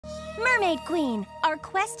Mermaid Queen, our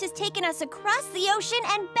quest has taken us across the ocean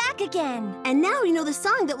and back again. And now we know the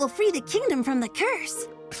song that will free the kingdom from the curse.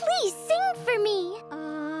 Please sing for me.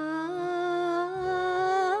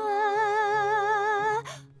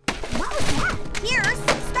 What was that? Pierce,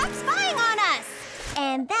 stop spying on us!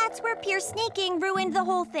 And that's where Pierce sneaking ruined the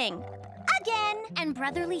whole thing. Again! And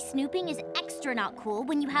brotherly snooping is extra not cool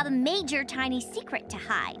when you have a major tiny secret to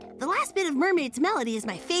hide. The last bit of Mermaid's melody is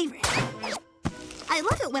my favorite. I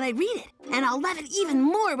love it when I read it, and I'll love it even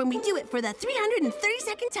more when we do it for the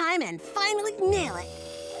 332nd time and finally nail it.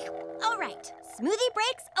 All right, smoothie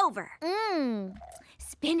break's over.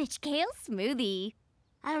 Spinach kale smoothie.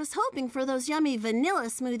 I was hoping for those yummy vanilla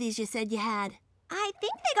smoothies you said you had. I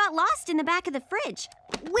think they got lost in the back of the fridge.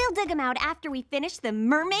 We'll dig them out after we finish the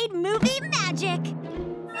Mermaid movie magic.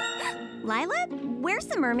 Lila, where's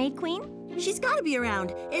the Mermaid Queen? She's gotta be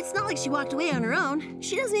around. It's not like she walked away on her own.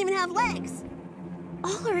 She doesn't even have legs.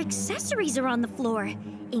 All her accessories are on the floor,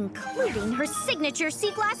 including her signature sea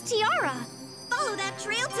glass tiara. Follow that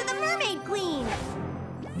trail to the Mermaid Queen.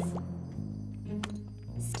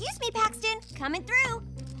 Excuse me, Paxton. Coming through.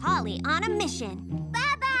 Holly on a mission.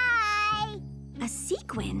 Bye-bye! A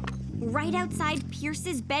sequin? Right outside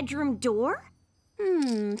Pierce's bedroom door?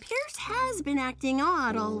 Pierce has been acting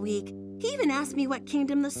odd all week. He even asked me what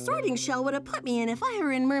kingdom the sorting shell would have put me in if I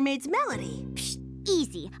were in Mermaid's melody. Psst,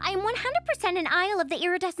 easy. I am 100% an Isle of the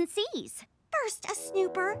Iridescent Seas. First a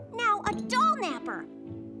snooper, now a doll napper.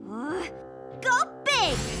 Go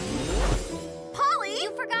big! Polly!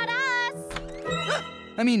 You forgot us!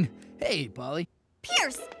 Hey, Polly.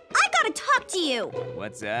 Pierce, I gotta talk to you.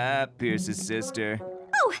 What's up, Pierce's sister?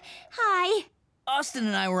 Oh, hi. Austin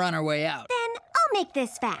and I were on our way out. Then I'll make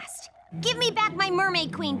this fast. Give me back my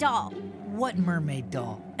Mermaid Queen doll. What mermaid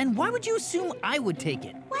doll? And why would you assume I would take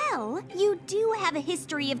it? Well, you do have a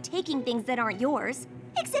history of taking things that aren't yours.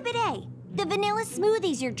 Exhibit A. The vanilla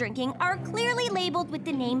smoothies you're drinking are clearly labeled with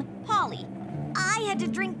the name Polly. I had to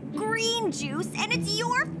drink green juice, and it's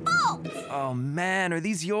your fault! Oh man, are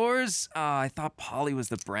these yours? I thought Polly was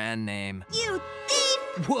the brand name. You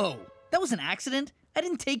thief! Whoa, that was an accident? I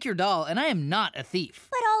didn't take your doll, and I am not a thief.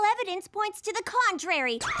 But all evidence points to the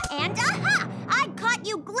contrary. And aha! I caught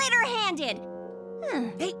you glitter-handed!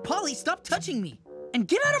 Hey, Polly, stop touching me. And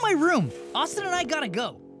get out of my room. Austin and I gotta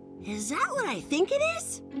go. Is that what I think it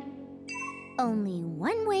is? Only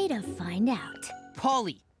one way to find out.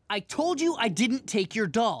 Polly, I told you I didn't take your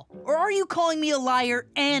doll. Or are you calling me a liar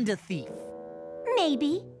and a thief?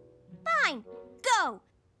 Maybe. Fine, go.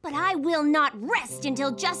 But I will not rest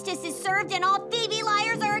until justice is served and all thievy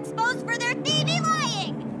liars are exposed for their thievy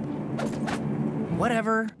lying!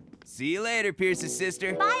 Whatever. See you later, Pierce's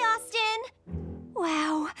sister. Bye, Austin!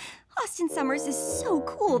 Wow, Austin Summers is so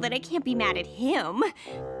cool that I can't be mad at him.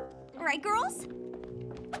 Right, girls?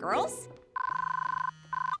 Girls?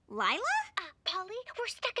 Lila? Polly, we're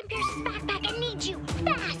stuck in Pierce's backpack and need you,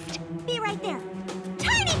 fast! Be right there.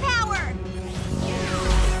 Tiny power!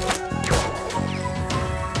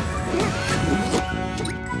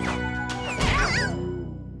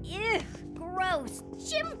 Ew, gross.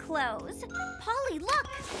 Gym clothes. Polly, look.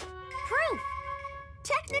 Proof.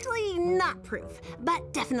 Technically not proof,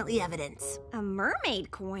 but definitely evidence. A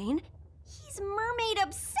mermaid coin? He's mermaid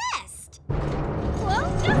obsessed. Whoa.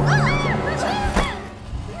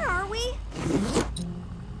 Where are we?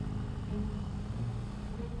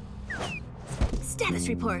 Status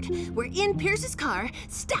report. We're in Pierce's car,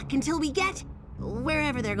 stuck until we get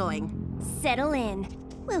wherever they're going. Settle in.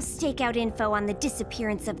 We'll stake out info on the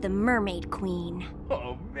disappearance of the Mermaid Queen.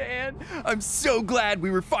 Oh man, I'm so glad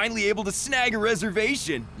we were finally able to snag a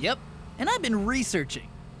reservation. Yep, and I've been researching.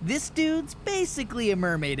 This dude's basically a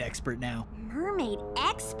mermaid expert now. Mermaid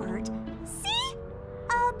expert? See?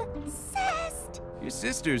 Obsessed. Your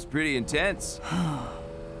sister's pretty intense.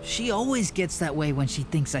 She always gets that way when she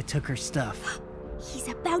thinks I took her stuff. He's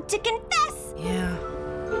about to confess. Yeah,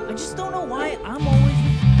 I just don't know why I'm always...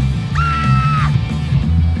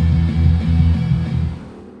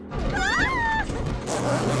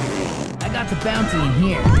 I got the bounty in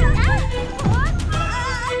here.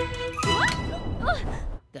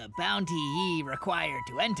 The bounty ye require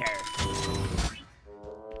to enter.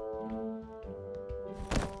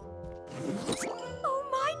 Oh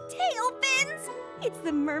my tail fins! It's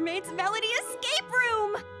the Mermaid's Melody escape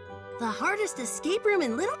room! The hardest escape room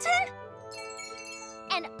in Littleton?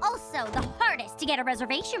 And also the hardest to get a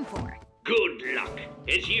reservation for. Good luck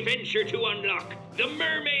as ye venture to unlock the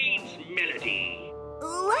Mermaid's Melody.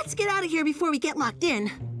 Let's get out of here before we get locked in.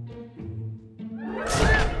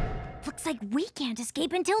 Looks like we can't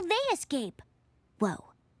escape until they escape.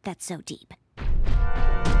 Whoa, that's so deep.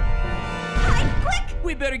 Hide, quick!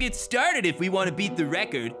 We better get started if we want to beat the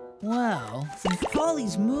record. Well, in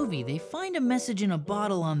Polly's movie, they find a message in a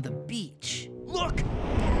bottle on the beach. Look!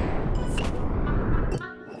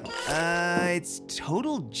 It's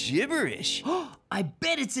total gibberish. I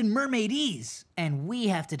bet it's in Mermaidese, and we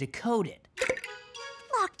have to decode it.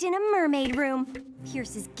 Locked in a mermaid room.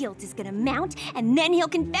 Pierce's guilt is gonna mount, and then he'll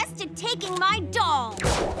confess to taking my doll.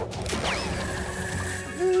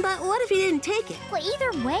 But what if he didn't take it? Well,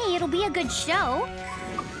 either way, it'll be a good show.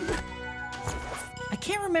 I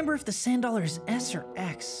can't remember if the sand dollar is S or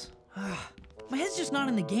X. My head's just not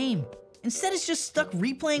in the game. Instead, it's just stuck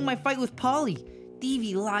replaying my fight with Polly.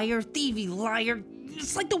 Thievy liar, thievy liar.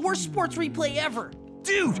 It's like the worst sports replay ever.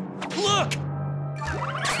 Dude, look!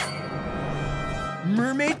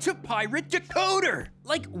 Mermaid to pirate decoder!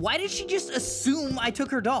 Like, why did she just assume I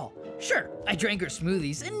took her doll? Sure, I drank her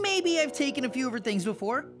smoothies, and maybe I've taken a few of her things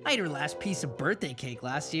before. I ate her last piece of birthday cake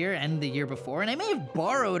last year and the year before, and I may have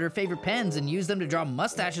borrowed her favorite pens and used them to draw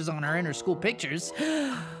mustaches on her in her school pictures.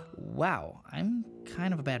 Wow, I'm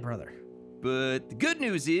kind of a bad brother. But the good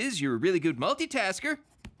news is you're a really good multitasker.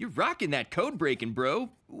 You're rocking that code breaking, bro,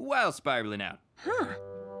 while spiraling out. Huh.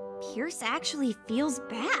 Pierce actually feels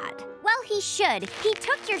bad. Well, he should. He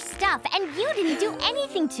took your stuff, and you didn't do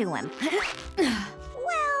anything to him.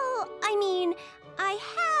 Well, I mean, I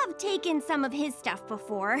have taken some of his stuff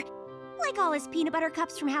before. Like all his peanut butter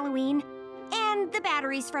cups from Halloween. And the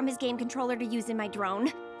batteries from his game controller to use in my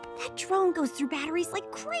drone. That drone goes through batteries like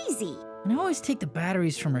crazy. And I always take the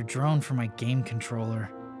batteries from her drone for my game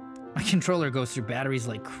controller. My controller goes through batteries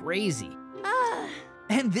like crazy.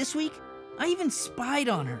 And this week, I even spied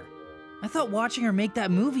on her. I thought watching her make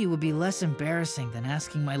that movie would be less embarrassing than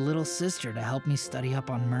asking my little sister to help me study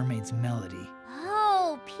up on Mermaid's melody.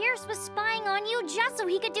 Oh, Pierce was spying on you just so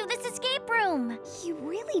he could do this escape room. He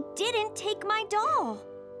really didn't take my doll.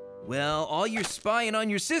 Well, all your spying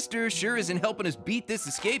on your sister sure isn't helping us beat this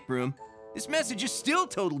escape room. This message is still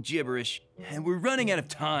total gibberish, and we're running out of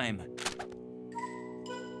time.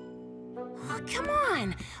 Oh, come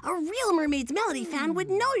on! A real Mermaid's Melody fan would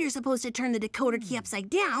know you're supposed to turn the decoder key upside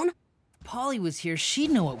down. If Polly was here,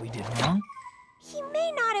 she'd know what we did wrong. He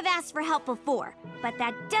may not have asked for help before, but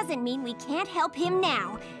that doesn't mean we can't help him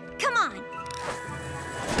now. Come on!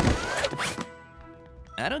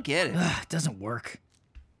 I don't get it. Doesn't work.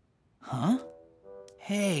 Huh?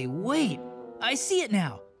 Hey, wait! I see it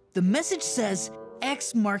now. The message says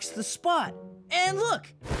X marks the spot. And look!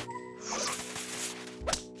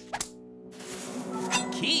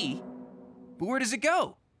 Key? But where does it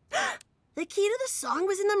go? The key to the song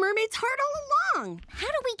was in the mermaid's heart all along. How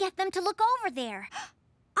do we get them to look over there?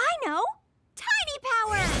 I know! Tiny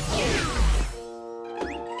power!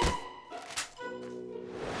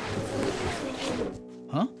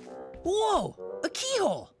 Huh? Whoa! A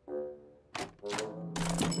keyhole!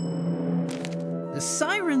 The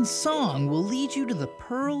siren song will lead you to the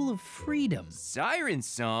Pearl of Freedom. Siren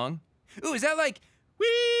song? Ooh, is that like...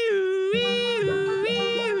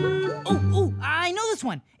 Oh, I know this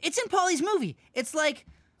one. It's in Polly's movie. It's like...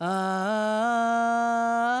 I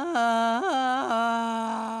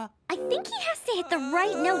think he has to hit the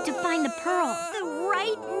right note to find the pearl. The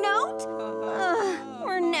right note?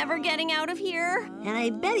 We're never getting out of here. And I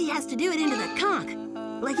bet he has to do it into the conch,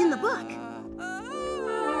 like in the book.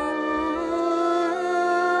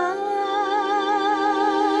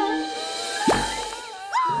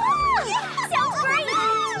 Sounds great!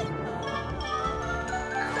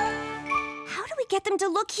 How do we get them to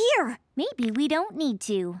look here? Maybe we don't need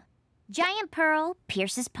to. Giant pearl,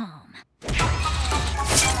 Pierce's palm. The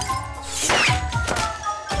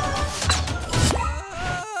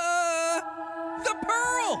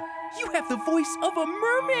pearl! You have the voice of a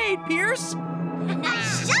mermaid, Pierce!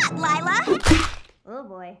 Nice shot, Lila! Oh,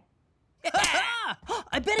 boy.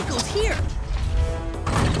 I bet it goes here.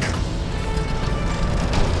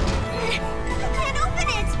 I can't open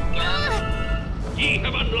it! Ye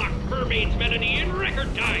have unlocked Mermaid's melody in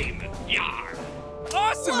record time. Yar!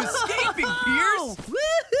 Awesome escaping, Pierce!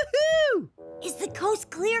 Woo-hoo-hoo! Is the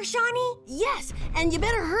coast clear, Shawnee? Yes, and you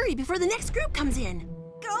better hurry before the next group comes in.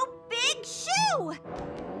 Go Big Shoe!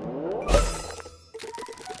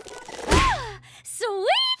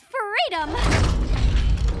 Sweet freedom!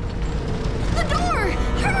 The door!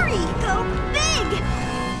 Hurry! Go big!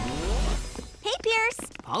 Hey, Pierce.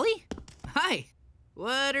 Polly? Hi.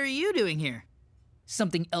 What are you doing here?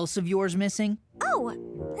 Something else of yours missing? Oh,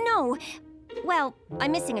 no. Well,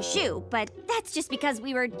 I'm missing a shoe, but that's just because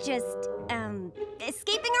we were just,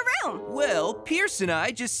 escaping a room. Well, Pierce and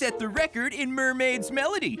I just set the record in Mermaid's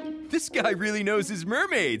melody. This guy really knows his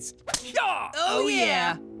mermaids. Yeah! Oh,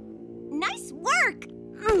 yeah. Nice work!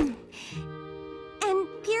 And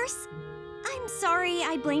Pierce. I'm sorry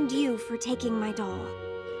I blamed you for taking my doll.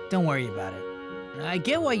 Don't worry about it. I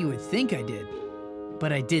get why you would think I did,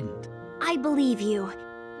 but I didn't. I believe you.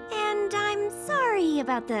 And I'm sorry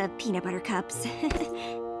about the peanut butter cups.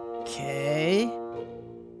 Okay.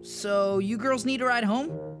 So, you girls need a ride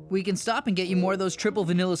home? We can stop and get you more of those triple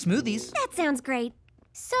vanilla smoothies. That sounds great.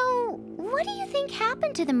 So, what do you think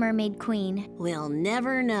happened to the Mermaid Queen? We'll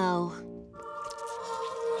never know.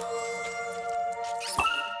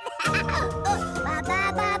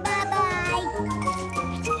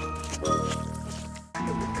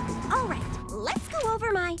 Bye-bye-bye-bye-bye. All right, let's go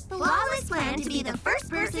over my Flawless plan to be the first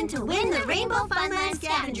person to win the Rainbow Funland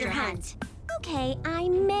Scavenger Hunt. Okay, I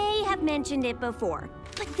may have mentioned it before,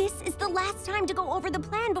 but this is the last time to go over the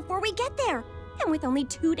plan before we get there. And with only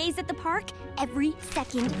 2 days at the park, every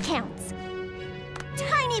second counts.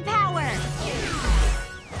 Tiny power!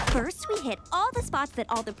 First, we hit all the spots that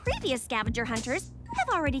all the previous scavenger hunters have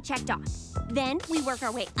already checked off. Then, we work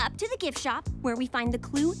our way up to the gift shop, where we find the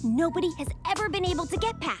clue nobody has ever been able to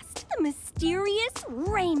get past, the mysterious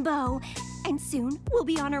rainbow. And soon, we'll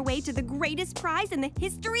be on our way to the greatest prize in the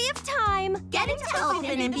history of time. Getting to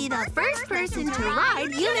open and be the first person to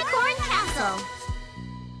ride Unicorn Castle.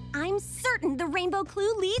 I'm certain the rainbow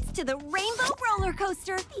clue leads to the Rainbow Roller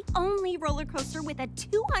Coaster, the only roller coaster with a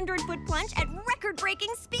 200-foot plunge at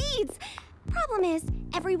record-breaking speeds. Problem is,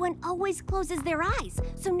 everyone always closes their eyes,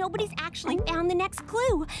 so nobody's actually found the next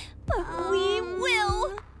clue. But we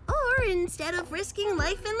will. Or instead of risking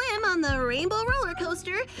life and limb on the Rainbow Roller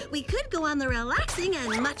Coaster, we could go on the relaxing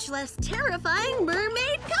and much less terrifying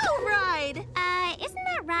Mermaid Go ride. Isn't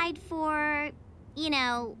that ride for, you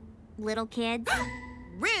know, little kids?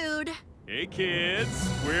 Rude. Hey kids,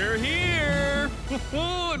 we're here!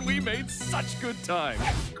 And we made such good time.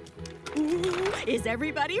 Is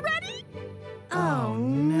everybody ready? Oh,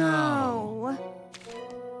 no.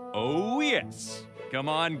 Oh yes. Come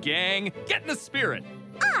on, gang, get in the spirit.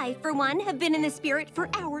 I, for one, have been in the spirit for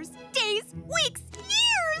hours, days, weeks,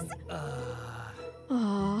 years!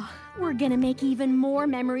 Oh, we're gonna make even more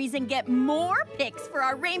memories and get more pics for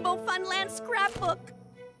our Rainbow Funland scrapbook.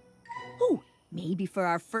 Oh, maybe for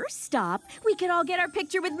our first stop, we could all get our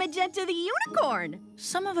picture with Magenta the unicorn.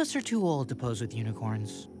 Some of us are too old to pose with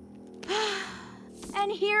unicorns. And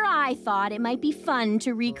here I thought it might be fun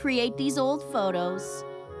to recreate these old photos.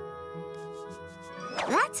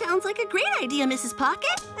 That sounds like a great idea, Mrs.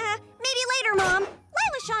 Pocket. Maybe later, Mom.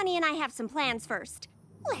 Lila, Shawnee, and I have some plans first.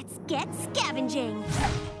 Let's get scavenging.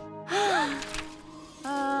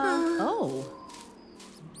 Oh.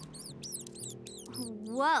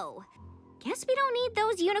 Whoa. Guess we don't need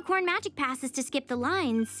those unicorn magic passes to skip the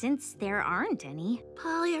lines, since there aren't any.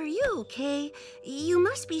 Polly, are you okay? You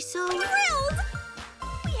must be so Thrilled!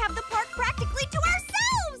 We have the park practically to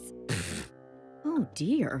ourselves! Oh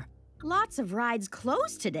dear. Lots of rides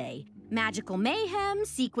closed today. Magical Mayhem,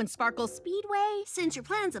 Sequin Sparkle Speedway. Since your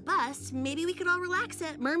plan's a bust, maybe we could all relax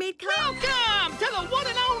at Mermaid Cove. Welcome to the one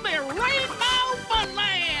and only Rainbow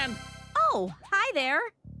Funland! Oh, hi there.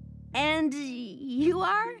 And you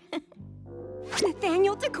are?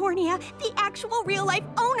 Nathaniel DeCornia, the actual real-life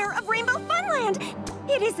owner of Rainbow Funland.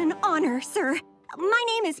 It is an honor, sir. My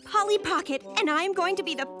name is Polly Pocket, and I'm going to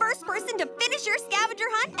be the first person to finish your scavenger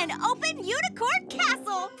hunt and open Unicorn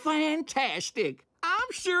Castle. Fantastic.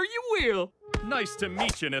 I'm sure you will. Nice to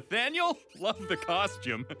meet you, Nathaniel. Love the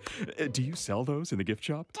costume. Do you sell those in the gift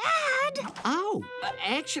shop? Dad! Oh,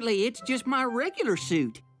 actually, it's just my regular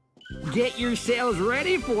suit. Get yourselves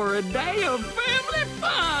ready for a day of family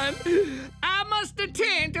fun. I must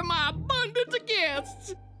attend to my abundance of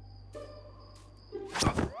guests.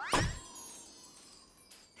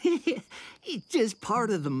 It's just part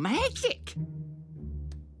of the magic.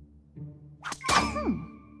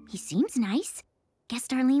 He seems nice. Guess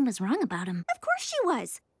Darlene was wrong about him. Of course she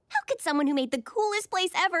was. How could someone who made the coolest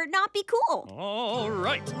place ever not be cool? All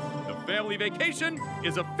right. The family vacation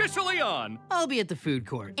is officially on. I'll be at the food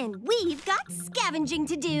court. And we've got scavenging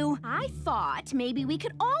to do. I thought maybe we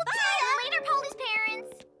could all Later, Polly's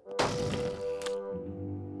parents.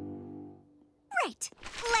 Right,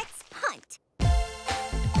 let's hunt.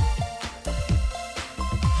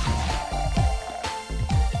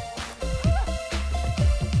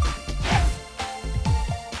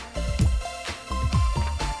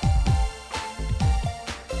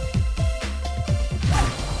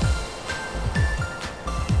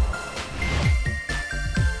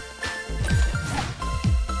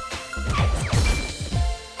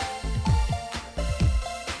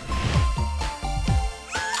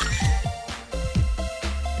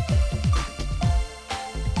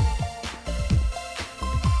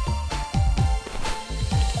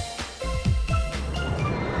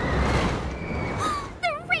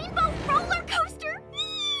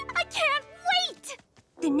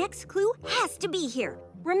 This clue has to be here.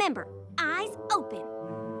 Remember, eyes open.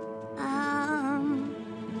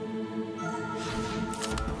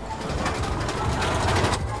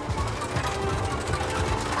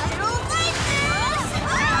 I don't like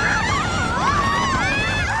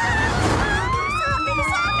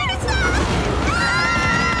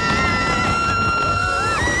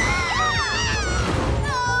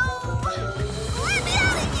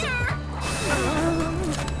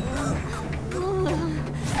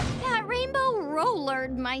That rainbow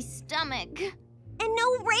rollered my stomach. And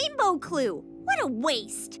no rainbow clue. What a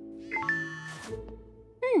waste.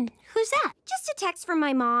 Who's that? Just a text from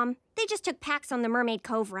my mom. They just took Pax on the Mermaid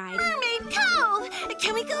Cove ride. Mermaid Cove!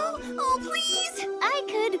 Can we go? Oh, please! I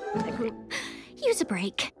could use a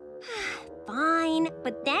break. Fine,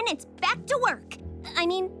 but then it's back to work. I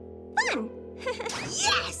mean, fun.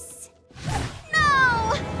 Yes!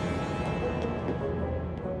 No!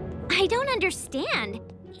 I don't understand.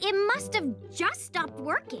 It must have just stopped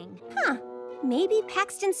working. Huh. Maybe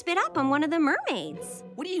Paxton spit up on one of the mermaids.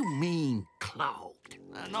 What do you mean, clogged?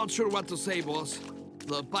 Not sure what to say, boss.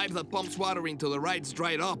 The pipe that pumps water into the ride's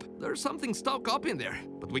dried up. There's something stuck up in there,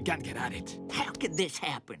 but we can't get at it. How could this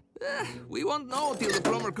happen? We won't know till the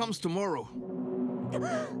plumber comes tomorrow.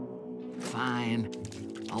 Fine.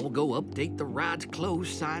 I'll go update the ride's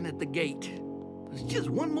closed sign at the gate. It's just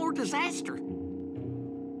one more disaster.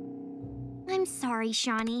 I'm sorry,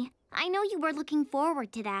 Shawnee. I know you were looking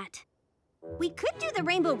forward to that. We could do the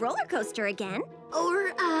rainbow roller coaster again.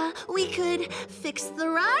 Or, we could fix the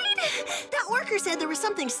ride? That worker said there was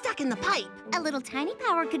something stuck in the pipe. A little tiny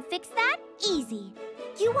power could fix that? Easy.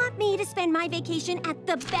 You want me to spend my vacation at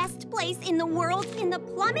the best place in the world in the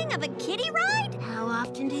plumbing of a kiddie ride? How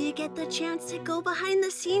often do you get the chance to go behind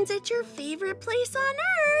the scenes at your favorite place on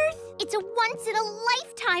Earth? It's a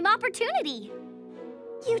once-in-a-lifetime opportunity.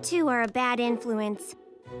 You two are a bad influence.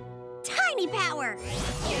 Tiny power!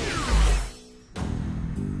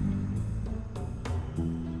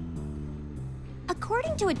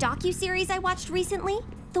 According to a docuseries I watched recently,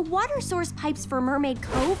 the water source pipes for Mermaid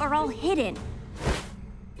Cove are all hidden.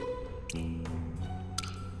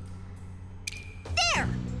 There!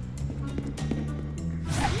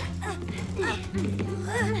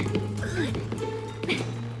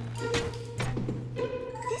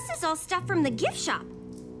 This is all stuff from the gift shop.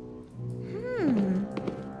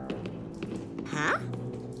 Huh?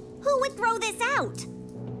 Who would throw this out?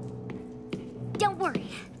 Don't worry.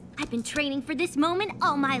 I've been training for this moment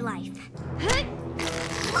all my life.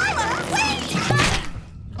 Lila, wait!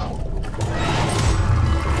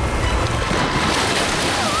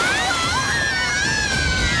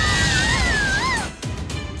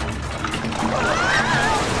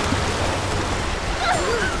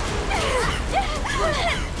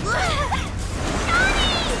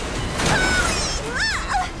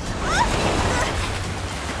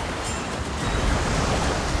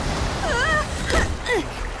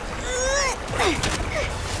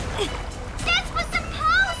 This was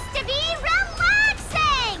supposed to be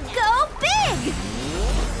relaxing! Go big!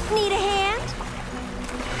 Need a hand?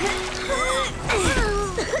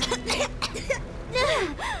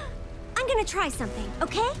 I'm gonna try something,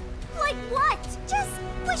 okay? Like what? Just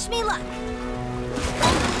wish me luck.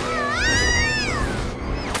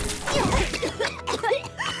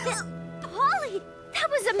 Polly, that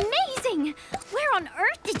was amazing! Where on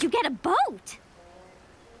earth did you get a boat?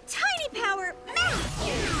 Tiny power math!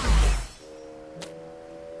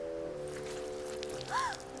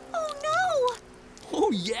 Oh no!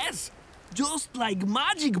 Oh, yes! Just like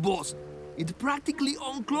magic, boss. It practically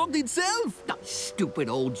unclogged itself. That stupid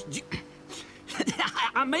old...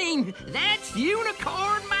 I mean, that's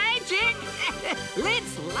unicorn magic!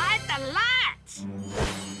 Let's light the lights!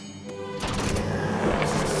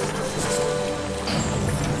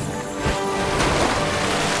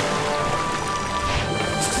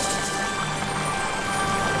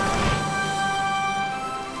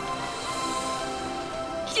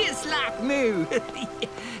 Just like new.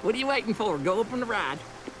 What are you waiting for? Go up on the ride.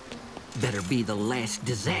 Better be the last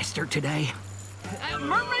disaster today.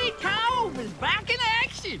 Mermaid Cove is back in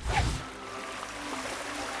action.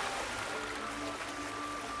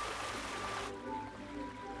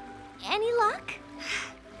 Any luck?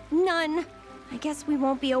 None. I guess we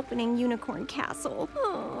won't be opening Unicorn Castle.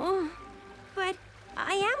 Oh. But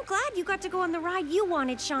I am glad you got to go on the ride you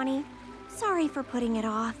wanted, Shawnee. Sorry for putting it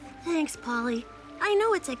off. Thanks, Polly. I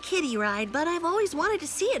know it's a kiddie ride, but I've always wanted to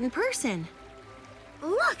see it in person.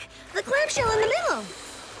 Look, the clamshell in the middle.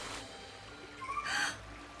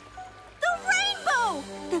 The rainbow!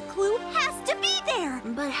 The clue has to be there!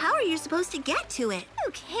 But how are you supposed to get to it?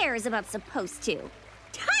 Who cares about supposed to?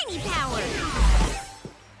 Tiny power!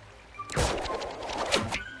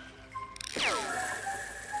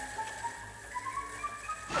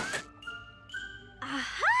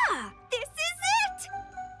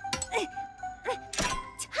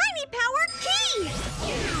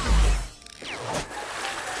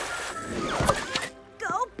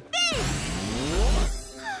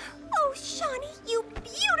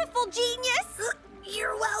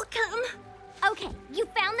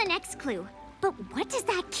 clue. But what does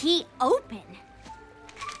that key open?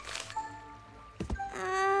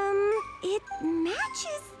 It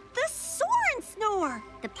matches the Soarin' Snore.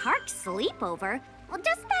 The park sleepover? Well,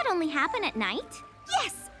 doesn't that only happen at night?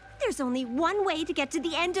 Yes! There's only one way to get to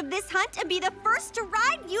the end of this hunt and be the first to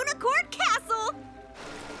ride Unicorn Castle!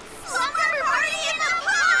 Slumber party in the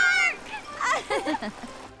park!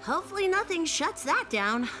 Hopefully nothing shuts that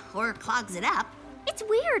down or clogs it up. It's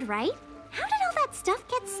weird, right? How did all that stuff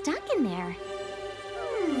get stuck in there?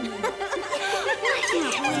 Let's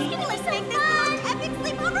make this the most epic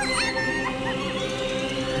sleepover ever!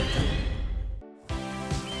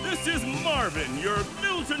 This is Marvin, your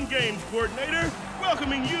Milton Games coordinator,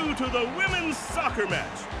 welcoming you to the women's soccer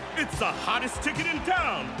match. It's the hottest ticket in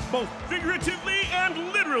town, both figuratively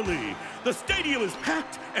and literally. The stadium is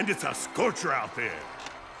packed, and it's a scorcher out there.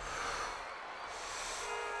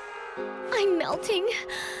 I'm melting.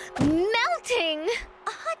 Melting!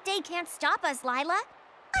 A hot day can't stop us, Lila.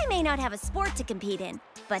 I may not have a sport to compete in,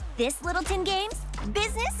 but this Littleton Games,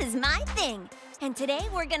 business is my thing. And today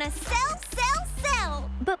we're gonna sell, sell, sell.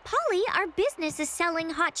 But Polly, our business is selling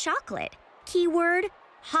hot chocolate. Keyword,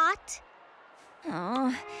 hot.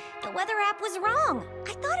 Oh, the weather app was wrong.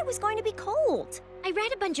 I thought it was going to be cold. I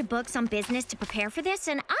read a bunch of books on business to prepare for this,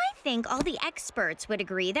 and I think all the experts would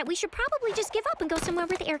agree that we should probably just give up and go somewhere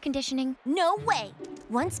with air conditioning. No way.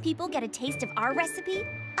 Once people get a taste of our recipe,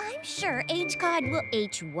 I'm sure HCOD will...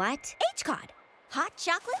 H what? HCOD. Hot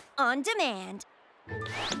chocolate on demand.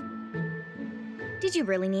 Did you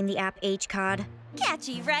really name the app HCOD?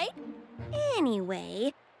 Catchy, right?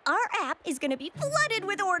 Anyway, our app is gonna be flooded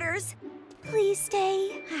with orders. Please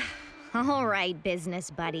stay. All right, business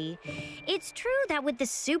buddy. It's true that with the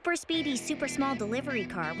super speedy, super small delivery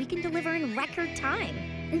car, we can deliver in record time.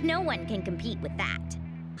 No one can compete with that.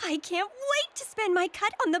 I can't wait to spend my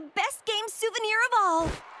cut on the best game souvenir of all.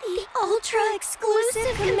 The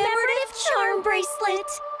ultra-exclusive commemorative charm bracelet.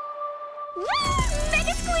 Woo!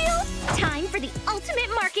 Mega squeal! Time for the ultimate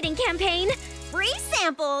marketing campaign. Free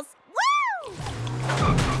samples. Woo!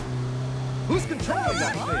 Who's controlling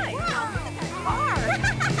that thing?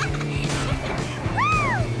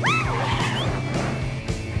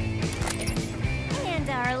 And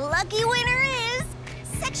our lucky winner is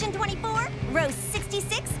Section 24, Row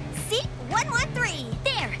 66, Seat 113.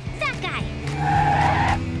 There, that guy.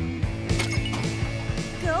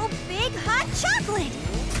 Go big hot chocolate.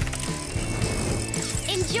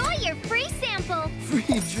 Enjoy your free sample.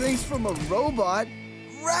 Free drinks from a robot?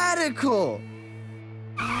 Radical!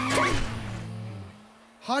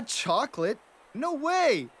 Hot chocolate? No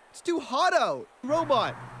way! It's too hot out!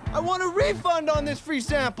 Robot, I want a refund on this free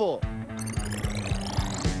sample!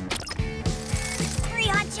 Free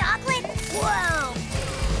hot chocolate? Whoa!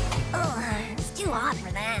 Ugh, it's too hot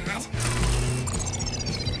for that.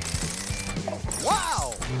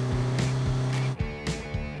 Wow!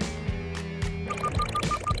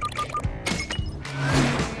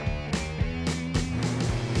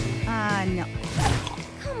 No.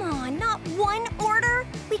 Come on, not one order?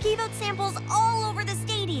 We gave out samples all over the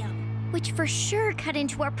stadium. Which for sure cut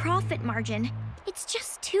into our profit margin. It's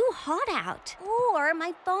just too hot out. Or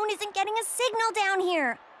my phone isn't getting a signal down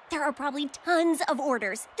here. There are probably tons of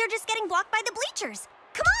orders. They're just getting blocked by the bleachers.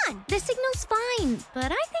 Come on! The signal's fine,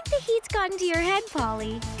 but I think the heat's gotten to your head,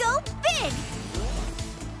 Polly. Go big!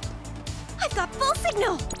 I've got full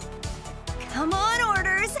signal. Come on,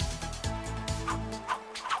 orders.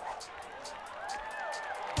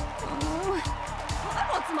 I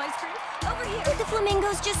want some ice cream. Over here. Did the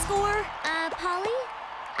flamingos just score? Polly?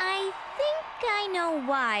 I think I know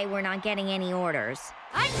why we're not getting any orders.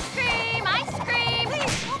 Ice cream! Ice cream!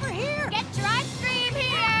 Please, over here! Get your ice cream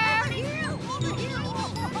here! Over here!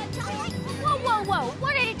 Whoa, whoa, whoa.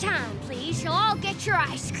 One at a time, please. You'll all get your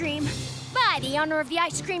ice cream. By the owner of the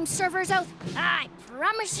ice cream server's oath, I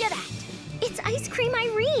promise you that. It's Ice Cream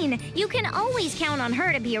Irene. You can always count on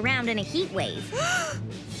her to be around in a heat wave.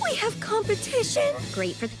 We have competition.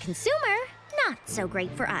 Great for the consumer, not so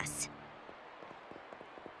great for us.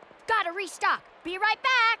 Gotta restock. Be right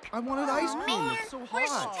back. I wanted ice cream. It's so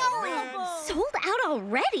hot. Sold out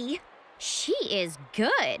already? She is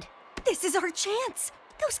good. This is our chance.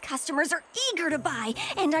 Those customers are eager to buy,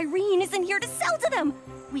 and Irene isn't here to sell to them.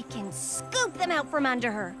 We can scoop them out from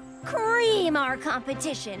under her. Cream our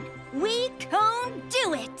competition. We can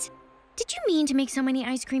do it. Did you mean to make so many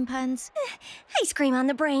ice cream puns? Ice cream on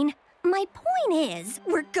the brain. My point is,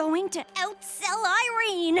 we're going to outsell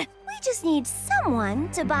Irene. We just need someone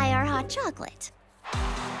to buy our hot chocolate.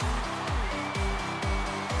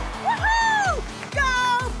 Woohoo!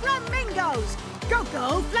 Go Flamingos! Go,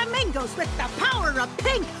 go Flamingos with the power of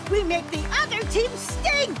pink! We make the other team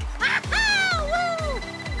stink! Ha-ha! Woo!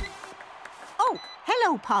 Oh,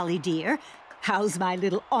 hello, Polly dear. How's my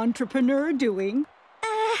little entrepreneur doing?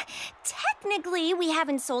 Technically, we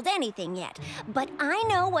haven't sold anything yet. But I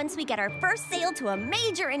know once we get our first sale to a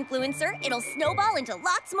major influencer, it'll snowball into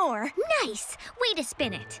lots more. Nice! Way to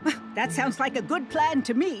spin it. That sounds like a good plan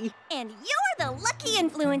to me. And you're the lucky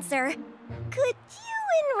influencer. Could you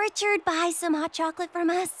and Richard buy some hot chocolate from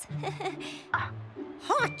us?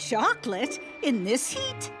 Hot chocolate? In this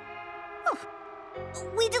heat?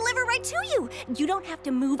 We deliver right to you. You don't have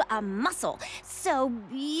to move a muscle, so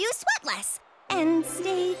you sweat less. And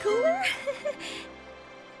stay cooler?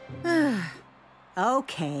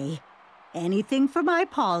 Okay. Anything for my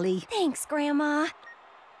Polly. Thanks, Grandma.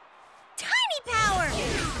 Tiny power!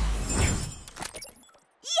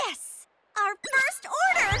 Yes! Our first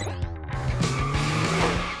order!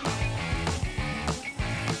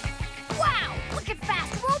 Wow! Look at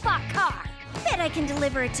fast robot car! Bet I can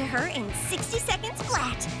deliver it to her in 60 seconds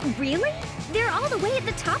flat. Really? They're all the way at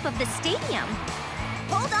the top of the stadium.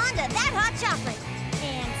 Hold on to that hot chocolate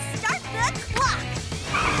and start the clock.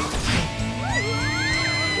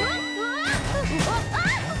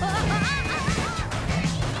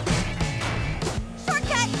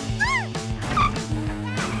 Shortcut!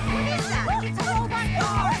 What is that? It's a robot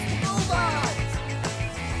car!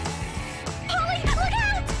 Polly, look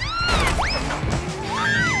out!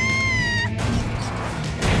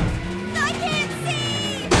 I can't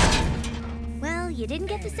see! Well, you didn't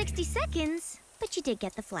get the 60 seconds, but you did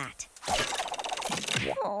get the flat.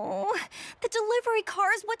 Oh, the delivery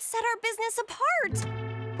car is what set our business apart.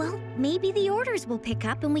 Well, maybe the orders will pick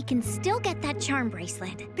up and we can still get that charm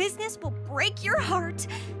bracelet. Business will break your heart.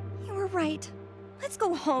 You were right. Let's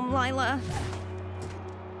go home, Lila.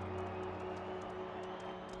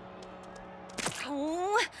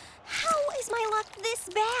 Oh, how is my luck this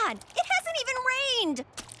bad? It hasn't even rained.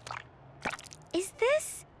 Is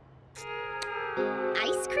this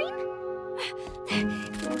ice cream?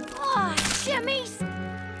 Oh, Jimmy's!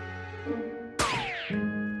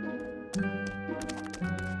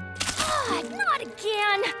 Oh, not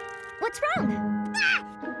again! What's wrong? Ah!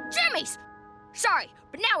 Jimmy's! Sorry,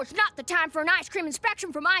 but now is not the time for an ice cream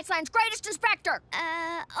inspection from Iceland's greatest inspector!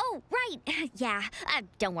 Oh, right. Yeah,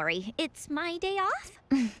 don't worry. It's my day off.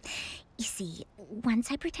 You see,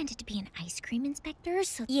 once I pretended to be an ice cream inspector,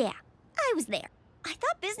 so... Yeah, I was there. I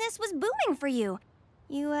thought business was booming for you.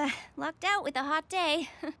 You, lucked out with a hot day.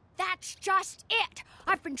 That's just it!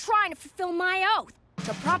 I've been trying to fulfill my oath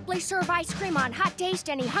to promptly serve ice cream on hot days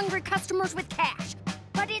to any hungry customers with cash.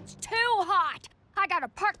 But it's too hot! I gotta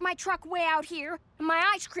park my truck way out here, and my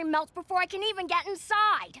ice cream melts before I can even get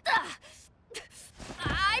inside. Ugh.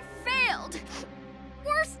 I failed!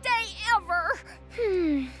 Worst day ever!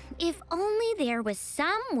 If only there was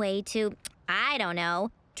some way to, I don't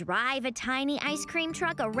know, drive a tiny ice cream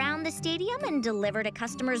truck around the stadium and deliver to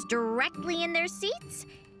customers directly in their seats?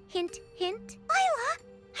 Hint, hint. Lila,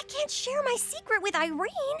 I can't share my secret with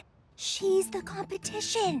Irene. She's the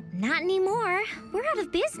competition. Not anymore. We're out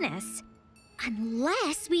of business.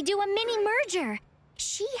 Unless we do a mini merger.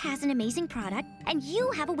 She has an amazing product, and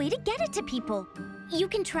you have a way to get it to people. You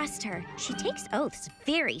can trust her. She takes oaths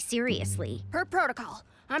very seriously. Per protocol,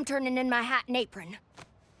 I'm turning in my hat and apron.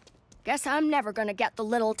 Guess I'm never gonna get the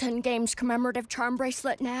Littleton Games commemorative charm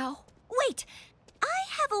bracelet now. Wait, I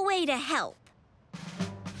have a way to help.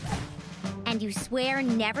 And you swear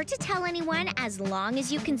never to tell anyone as long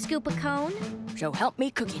as you can scoop a cone? So help me,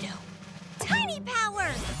 cookie dough. Tiny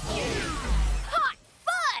power! Hot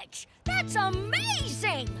fudge! That's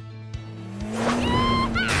amazing!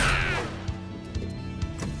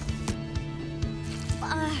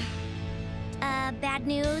 Bad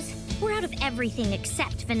news. We're out of everything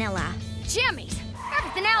except vanilla. Jimmy's!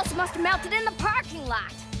 Everything else must have melted in the parking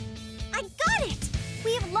lot. I got it!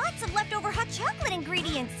 We have lots of leftover hot chocolate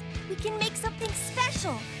ingredients. We can make something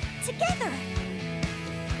special together.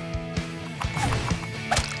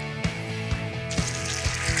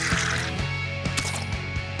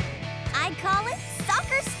 I call it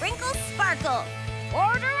Soccer Sprinkle Sparkle.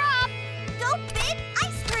 Order up! Go big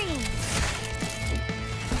ice cream!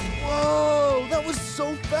 Whoa, that was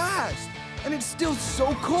so fast! And it's still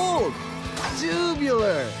so cold!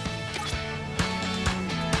 Tubular!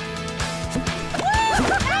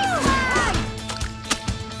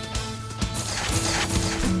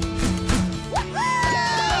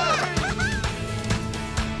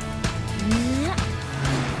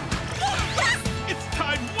 It's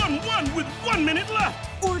tied 1-1 with 1 minute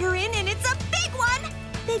left! Order in and it's a big one!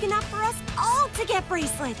 Big enough for us all to get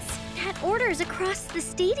bracelets. That order's across the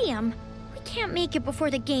stadium. We can't make it before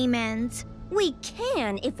the game ends. We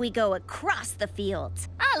can if we go across the field.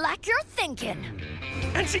 I like your thinking.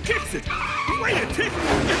 And she kicks it. Wait a tick.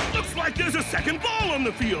 It looks like there's a second ball on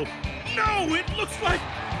the field. No, it looks like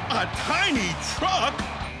a tiny truck.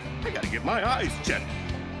 I gotta get my eyes checked.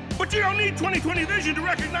 But you don't need 20/20 vision to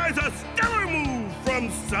recognize a stellar move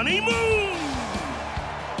from Sunny Moon.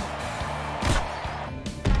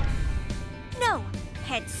 No,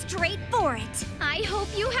 head straight for it. I hope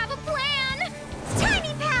you have a plan.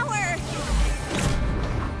 Tiny power!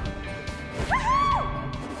 Woohoo!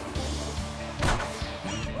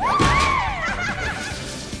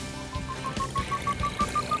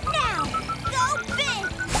 Now, go big!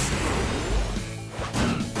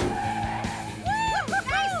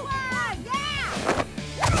 Nice one!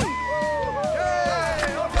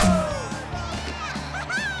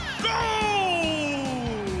 Yeah!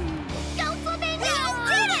 Go, Flamingo!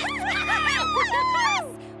 You did it!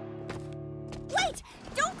 Wait!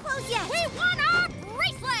 Don't close yet! We won our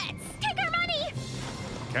bracelets! Take our money!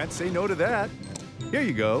 Can't say no to that. Here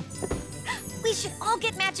you go. We should all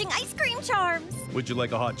get matching ice cream charms. Would you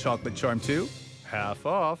like a hot chocolate charm too? Half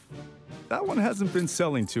off. That one hasn't been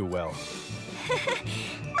selling too well.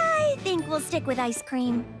 I think we'll stick with ice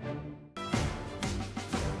cream.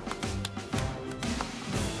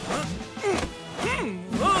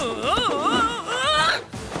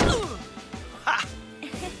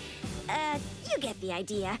 You get the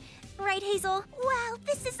idea. Right, Hazel? Wow,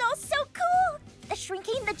 this is all so cool! The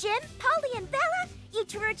shrinking, the gym, Polly and Bella, you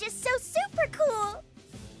two are just so super cool!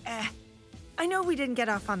 I know we didn't get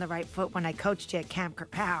off on the right foot when I coached you at Camp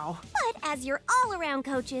Kerpow. But as your all-around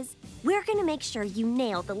coaches, we're gonna make sure you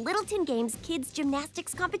nail the Littleton Games Kids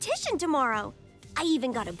Gymnastics Competition tomorrow. I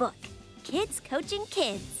even got a book, Kids Coaching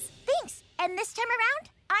Kids. Thanks, and this time around,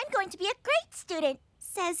 I'm going to be a great student.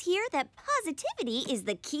 Says here that positivity is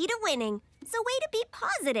the key to winning. So way to be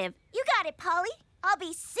positive. You got it, Polly. I'll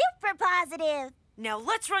be super positive. Now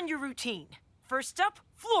let's run your routine. First up,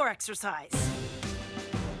 floor exercise.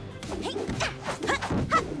 Hey, ha.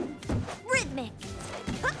 Rhythmic.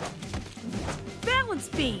 Balance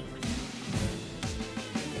beam.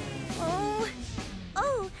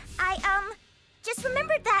 I just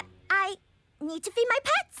remembered that I need to feed my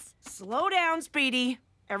pets. Slow down, Speedy.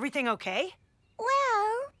 Everything okay?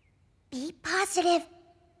 Well, be positive.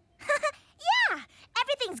 Yeah,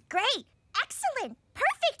 everything's great. Excellent.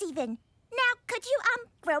 Perfect even. Now, could you,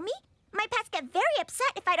 grow me? My pets get very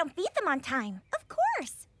upset if I don't feed them on time. Of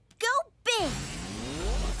course. Go big.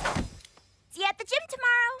 See you at the gym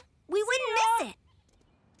tomorrow. We wouldn't miss it.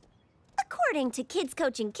 According to Kids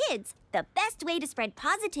Coaching Kids, the best way to spread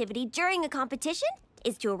positivity during a competition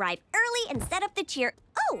is to arrive early and set up the cheer.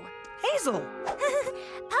 Oh! Hazel!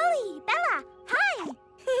 Polly, Bella, hi!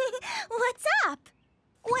 What's up?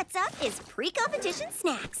 What's up is pre-competition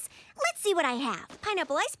snacks. Let's see what I have.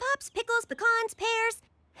 Pineapple ice pops, pickles, pecans, pears.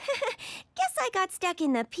 Guess I got stuck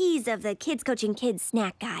in the peas of the Kids Coaching Kids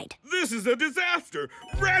snack guide. This is a disaster.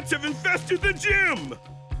 Rats have infested the gym.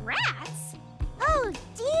 Rats? Oh,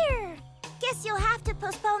 dear. Guess you'll have to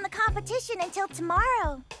postpone the competition until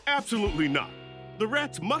tomorrow. Absolutely not. The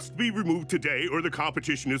rats must be removed today or the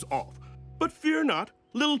competition is off. But fear not,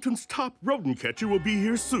 Littleton's top rodent catcher will be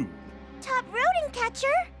here soon. Top rodent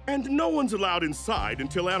catcher? And no one's allowed inside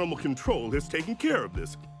until animal control has taken care of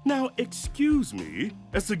this. Now, excuse me,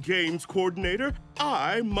 as the games coordinator,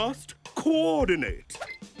 I must coordinate.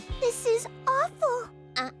 This is awful.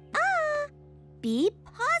 Be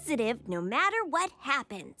positive no matter what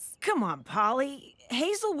happens. Come on, Polly.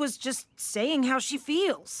 Hazel was just saying how she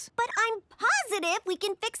feels. But I'm positive we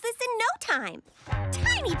can fix this in no time.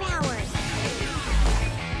 Tiny powers!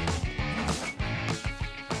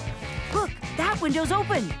 Look, that window's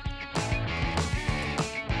open.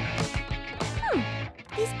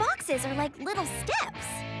 These boxes are like little steps.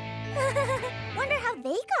 Wonder how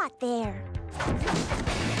they got there.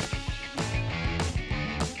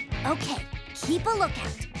 Okay, keep a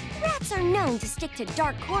lookout. Rats are known to stick to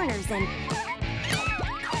dark corners and...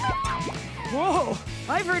 Whoa,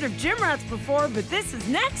 I've heard of gym rats before, but this is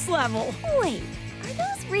next level. Wait, are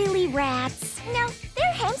those really rats? No,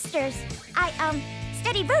 they're hamsters. I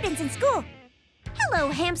studied rodents in school. Hello,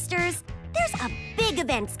 hamsters. There's a big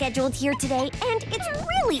event scheduled here today, and it's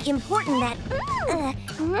really important that,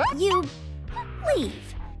 you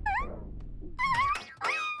leave.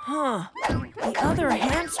 Huh. The other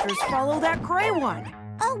hamsters follow that gray one.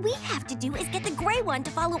 All we have to do is get the gray one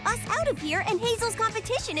to follow us out of here, and Hazel's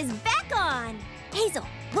competition is back on. Hazel,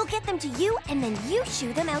 we'll get them to you, and then you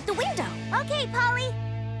shoo them out the window. Okay, Polly.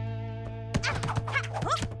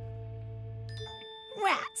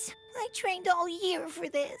 Rats, I trained all year for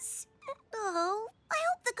this. Oh, I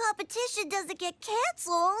hope the competition doesn't get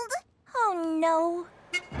canceled. Oh, no.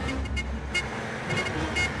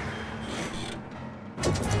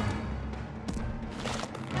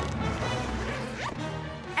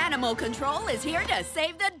 Animal Control is here to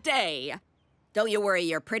save the day. Don't you worry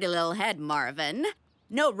your pretty little head, Marvin.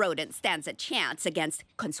 No rodent stands a chance against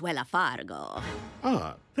Consuela Fargo.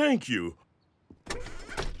 Ah, thank you.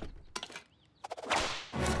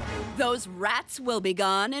 Those rats will be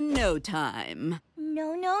gone in no time.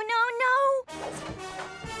 No, no, no, no!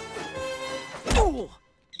 Oh!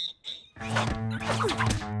 Get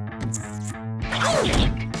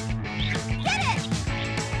it!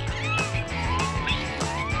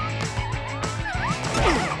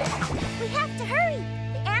 We have to hurry!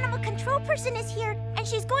 The animal control person is here, and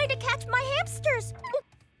she's going to catch my hamsters!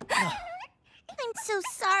 I'm so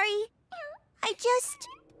sorry. I just...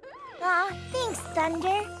 Aw, thanks,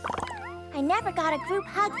 Thunder. I never got a group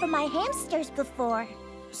hug from my hamsters before.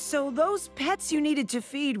 So those pets you needed to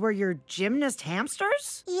feed were your gymnast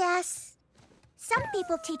hamsters? Yes. Some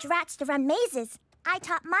people teach rats to run mazes. I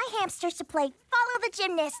taught my hamsters to play Follow the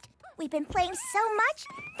Gymnast. We've been playing so much,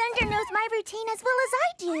 Thunder knows my routine as well as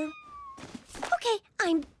I do. Okay,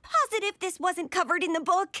 I'm positive this wasn't covered in the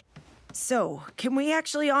book. So, can we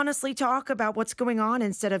actually honestly talk about what's going on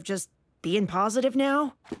instead of just being positive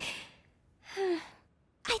now?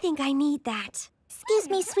 I think I need that. Excuse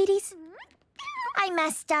me, sweeties. I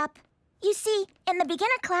messed up. You see, in the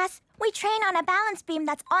beginner class, we train on a balance beam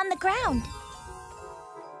that's on the ground.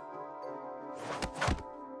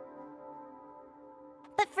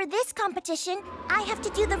 But for this competition, I have to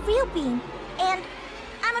do the real beam. And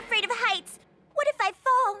I'm afraid of heights. What if I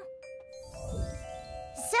fall?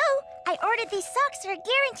 So, I ordered these socks that are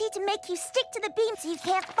guaranteed to make you stick to the beam so you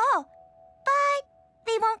can't fall. But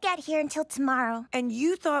they won't get here until tomorrow. And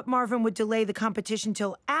you thought Marvin would delay the competition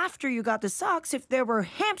till after you got the socks if there were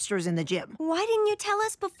hamsters in the gym. Why didn't you tell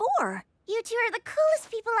us before? You two are the coolest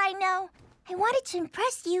people I know. I wanted to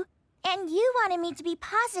impress you, and you wanted me to be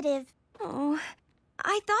positive. Oh,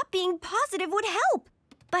 I thought being positive would help,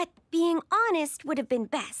 but being honest would have been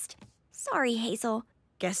best. Sorry, Hazel.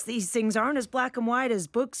 Guess these things aren't as black and white as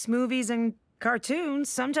books, movies, and cartoons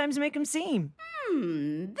sometimes make them seem.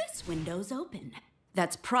 This window's open.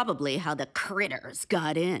 That's probably how the critters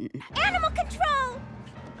got in. Animal control!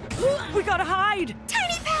 We gotta hide!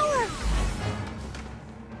 Tiny power!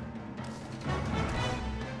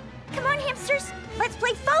 Come on, hamsters. Let's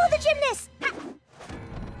play Follow the Gymnast!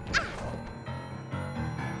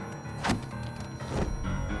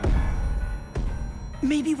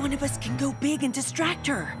 Maybe one of us can go big and distract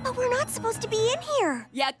her. But we're not supposed to be in here.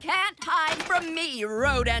 You can't hide from me,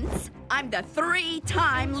 rodents. I'm the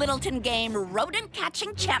 3-time Littleton Game rodent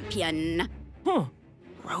catching champion. Huh.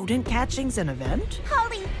 Rodent catching's an event?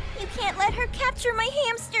 Holly, you can't let her capture my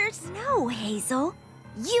hamsters. No, Hazel.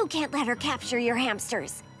 You can't let her capture your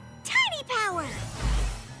hamsters. Tiny power!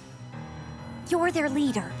 You're their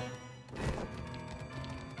leader.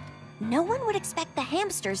 No one would expect the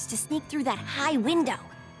hamsters to sneak through that high window.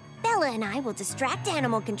 Bella and I will distract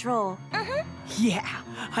animal control. Yeah,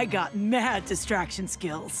 I got mad distraction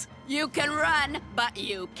skills. You can run, but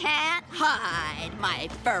you can't hide, my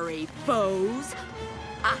furry foes.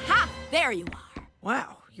 Aha! There you are.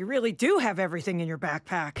 Wow, you really do have everything in your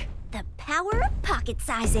backpack. The power of pocket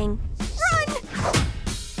sizing. Run!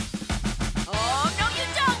 Oh, no you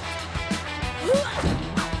don't!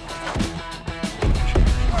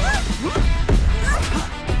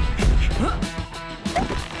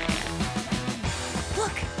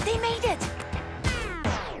 Look, they made it!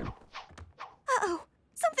 Uh-oh,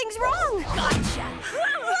 something's wrong! Gotcha!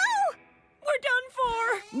 Whoa! We're done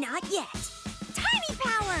for! Not yet. Tiny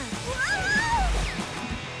power!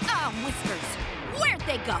 Oh, Whiskers, where'd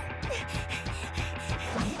they go?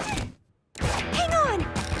 Hang on!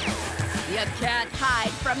 You can't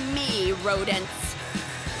hide from me, rodents.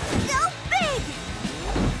 Go big!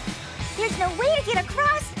 There's no way to get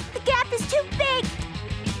across. The gap is too big.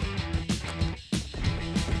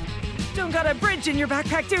 Don't got a bridge in your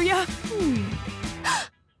backpack, do ya?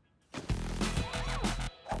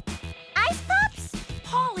 Ice Pops?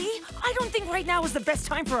 Polly, I don't think right now is the best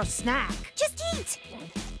time for a snack. Just eat.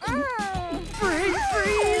 Brain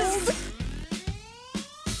freeze!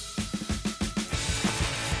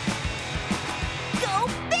 Go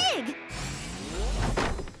big!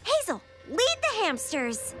 Hazel, lead the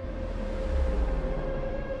hamsters.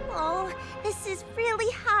 Oh, this is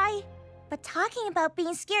really high. But talking about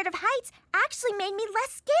being scared of heights actually made me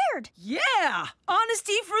less scared. Yeah!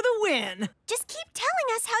 Honesty for the win! Just keep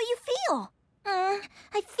telling us how you feel.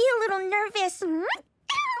 I feel a little nervous.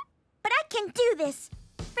 But I can do this.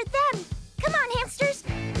 For them Come on, hamsters!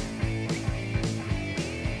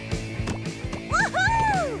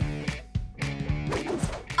 Woohoo!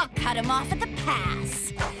 I'll cut him off at the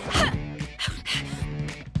pass.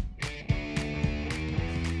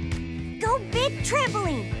 Go big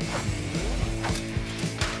trampoline!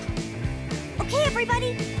 Okay,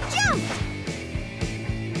 everybody, jump!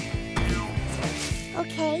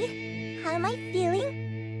 Okay, how am I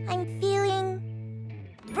feeling? I'm feeling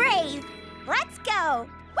brave. Let's go!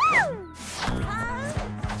 Woo!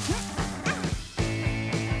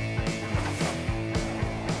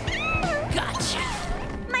 Gotcha!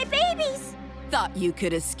 My babies! Thought you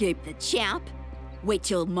could escape the champ? Wait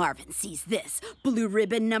till Marvin sees this. Blue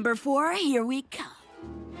ribbon number 4, here we come.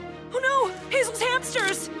 Oh no! Hazel's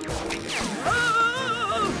hamsters!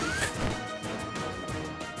 Oh!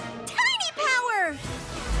 Tiny power!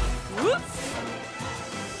 Whoops!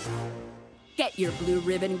 Get your blue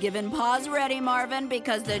ribbon given paws ready, Marvin,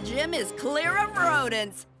 because the gym is clear of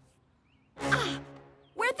rodents. Ah,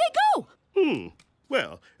 where'd they go?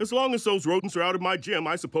 Well, as long as those rodents are out of my gym,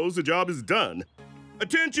 I suppose the job is done.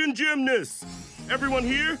 Attention, gymnasts! Everyone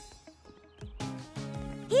here?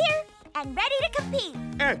 Here and ready to compete.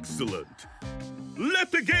 Excellent.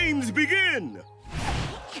 Let the games begin!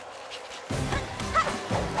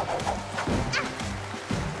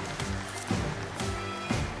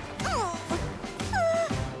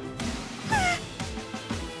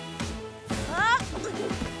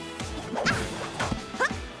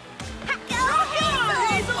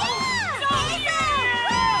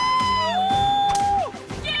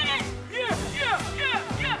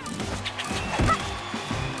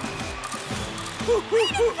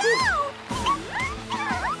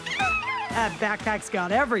 That backpack's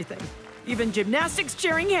got everything. Even gymnastics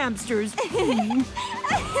cheering hamsters.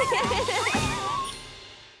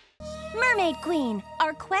 Mermaid Queen,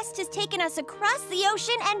 our quest has taken us across the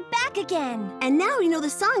ocean and back again. And now we know the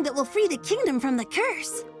song that will free the kingdom from the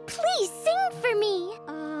curse. Please sing for me.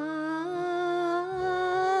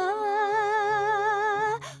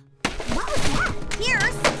 What was that?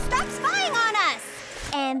 Pierce, stop spying on us!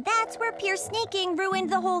 And that's where Pierce sneaking ruined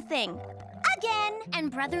the whole thing. Again.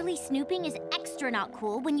 And brotherly snooping is extra not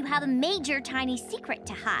cool when you have a major tiny secret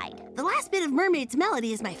to hide. The last bit of Mermaid's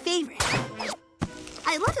melody is my favorite.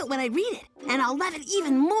 I love it when I read it, and I'll love it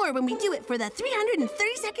even more when we do it for the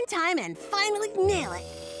 332nd time and finally nail it.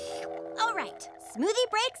 All right, smoothie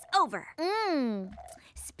break's over.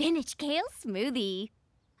 Spinach kale smoothie.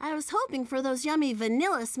 I was hoping for those yummy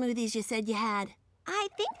vanilla smoothies you said you had. I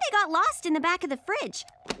think they got lost in the back of the fridge.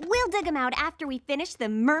 We'll dig them out after we finish the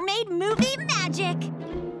Mermaid movie magic.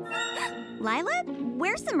 Lila,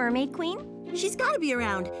 where's the Mermaid Queen? She's gotta be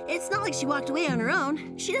around. It's not like she walked away on her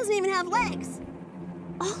own. She doesn't even have legs.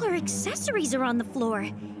 All her accessories are on the floor,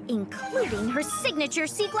 including her signature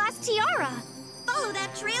sea glass tiara. Follow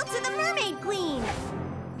that trail to the Mermaid Queen.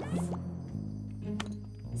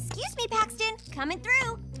 Excuse me, Paxton. Coming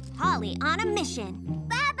through. Holly on a mission.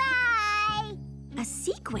 Bye-bye! A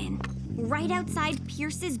sequin? Right outside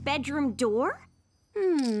Pierce's bedroom door?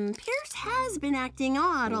 Pierce has been acting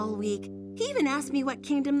odd all week. He even asked me what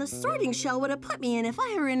kingdom the sorting shell would have put me in if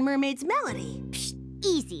I were in Mermaid's Melody. Psst,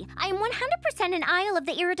 easy. I'm 100% an Isle of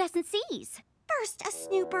the Iridescent Seas. First a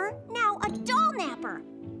snooper, now a doll napper.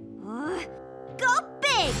 Go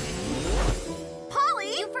big!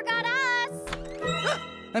 Polly! You forgot us!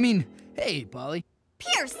 Hey, Polly.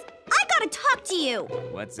 Pierce, I gotta talk to you.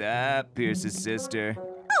 What's up, Pierce's sister?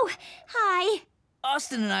 Oh, hi.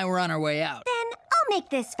 Austin and I were on our way out. Then I'll make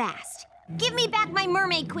this fast. Give me back my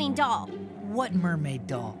Mermaid Queen doll. What mermaid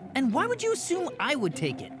doll? And why would you assume I would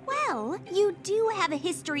take it? Well, you do have a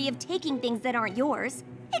history of taking things that aren't yours.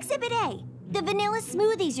 Exhibit A. The vanilla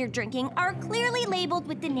smoothies you're drinking are clearly labeled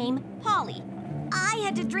with the name Polly. I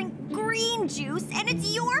had to drink green juice, and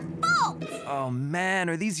it's your fault! Oh man,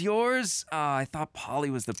 are these yours? I thought Polly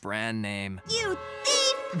was the brand name. You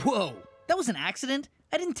thief! Whoa, that was an accident?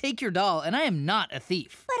 I didn't take your doll, and I am not a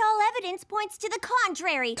thief. But all evidence points to the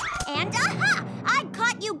contrary. And aha! I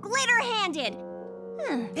caught you glitter-handed!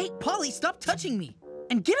 Hey, Polly, stop touching me.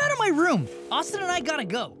 And get out of my room. Austin and I gotta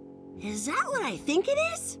go. Is that what I think it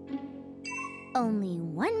is? Only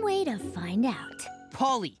one way to find out.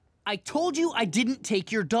 Polly, I told you I didn't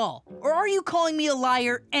take your doll. Or are you calling me a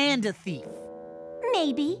liar and a thief?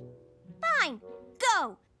 Maybe. Fine,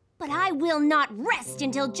 go. But I will not rest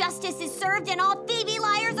until justice is served and all thievy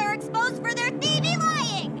liars are exposed for their thievy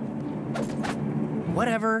lying!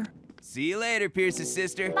 Whatever. See you later, Pierce's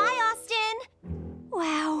sister. Bye, Austin!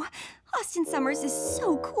 Wow, Austin Summers is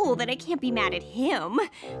so cool that I can't be mad at him.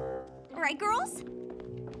 Right, girls?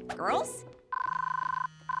 Girls?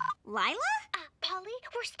 Lila? Polly,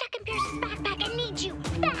 we're We're stuck in Pierce's backpack and need you,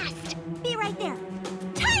 fast! Be right there.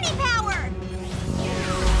 Tiny power!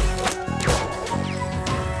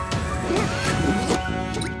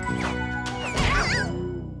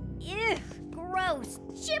 Ew, gross.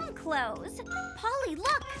 Gym clothes. Polly,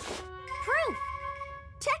 look. Proof.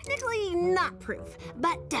 Technically not proof,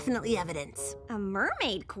 but definitely evidence. A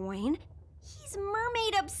mermaid coin? He's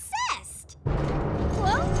mermaid obsessed.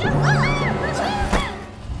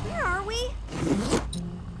 Where are we?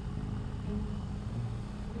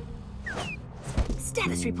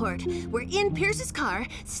 Status report. We're in Pierce's car,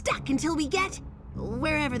 stuck until we get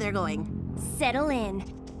wherever they're going. Settle in.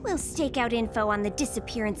 We'll stake out info on the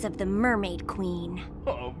disappearance of the Mermaid Queen.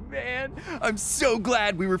 Oh man, I'm so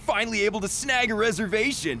glad we were finally able to snag a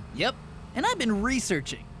reservation. Yep, and I've been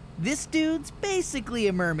researching. This dude's basically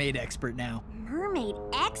a mermaid expert now. Mermaid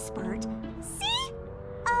expert? See?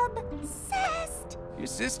 Obsessed. Your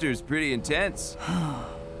sister's pretty intense.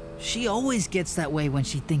 She always gets that way when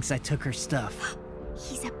she thinks I took her stuff.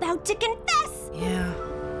 He's about to confess. Yeah,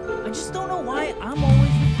 I just don't know why I'm always...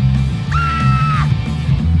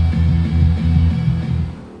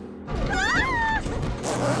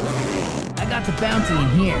 I got the bounty in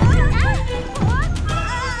here.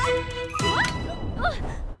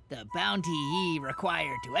 The bounty ye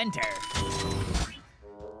require to enter.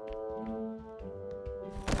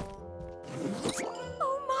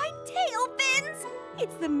 Oh my tail fins!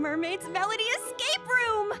 It's the Mermaid's Melody escape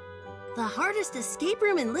room! The hardest escape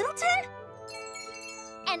room in Littleton?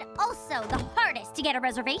 And also the hardest to get a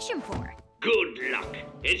reservation for. Good luck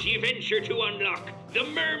as you venture to unlock the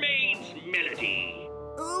Mermaid's Melody.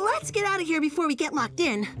 Let's get out of here before we get locked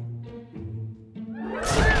in.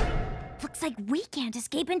 Looks like we can't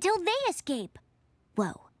escape until they escape.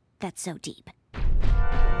 Whoa, that's so deep.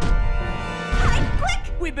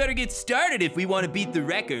 We better get started if we want to beat the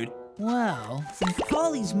record. Well, in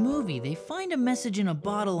Polly's movie, they find a message in a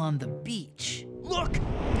bottle on the beach. Look!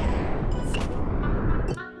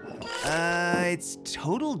 It's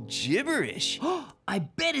total gibberish. I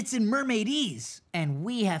bet it's in Mermaidese, and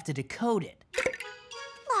we have to decode it.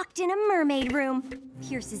 Locked in a mermaid room.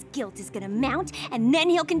 Pierce's guilt is gonna mount, and then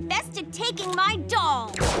he'll confess to taking my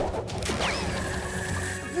doll.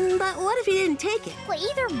 But what if he didn't take it? Well,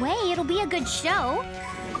 either way, it'll be a good show.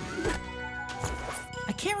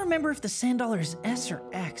 I can't remember if the sand dollar is S or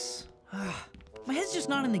X. My head's just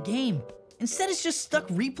not in the game. Instead, it's just stuck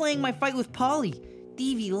replaying my fight with Polly.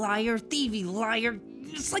 Thievy liar, thievy liar.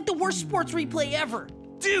 It's like the worst sports replay ever.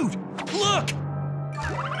 Dude, look!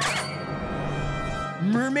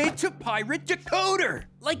 Mermaid to pirate decoder!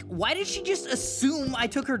 Like, why did she just assume I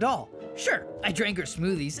took her doll? Sure, I drank her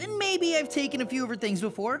smoothies, and maybe I've taken a few of her things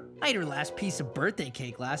before. I ate her last piece of birthday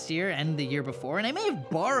cake last year and the year before, and I may have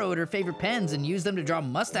borrowed her favorite pens and used them to draw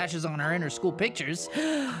mustaches on her in her school pictures.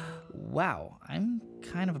 Wow, I'm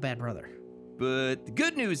kind of a bad brother. But the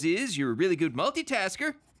good news is you're a really good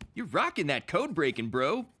multitasker. You're rocking that code breaking,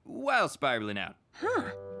 bro, while spiraling out.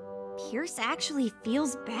 Huh. Pierce actually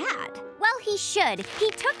feels bad. Well, he should. He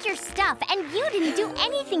took your stuff, and you didn't do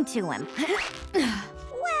anything to him.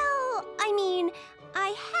 Well, I mean,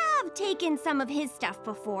 I have taken some of his stuff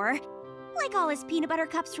before. Like all his peanut butter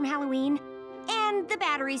cups from Halloween, and the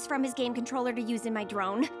batteries from his game controller to use in my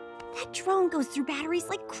drone. That drone goes through batteries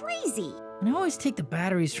like crazy. And I always take the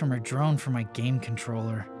batteries from her drone for my game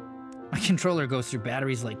controller. My controller goes through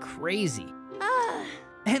batteries like crazy.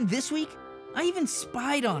 And this week, I even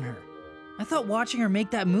spied on her. I thought watching her make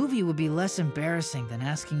that movie would be less embarrassing than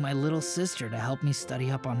asking my little sister to help me study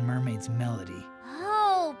up on Mermaid's Melody.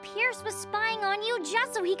 Oh, Pierce was spying on you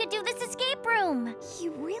just so he could do this escape room. He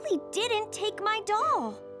really didn't take my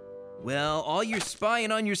doll. Well, all your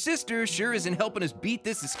spying on your sister sure isn't helping us beat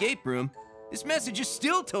this escape room. This message is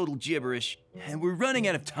still total gibberish, and we're running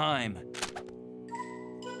out of time.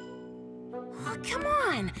 Oh, come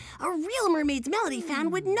on! A real Mermaid's Melody fan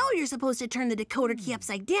would know you're supposed to turn the decoder key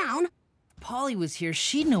upside down. If Polly was here,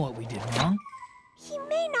 she'd know what we did wrong. He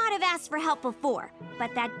may not have asked for help before,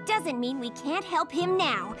 but that doesn't mean we can't help him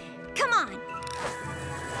now. Come on!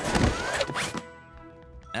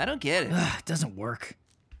 I don't get it. It doesn't work.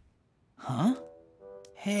 Huh?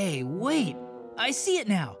 Hey, wait! I see it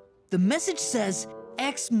now. The message says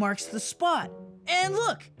X marks the spot. And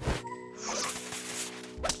look!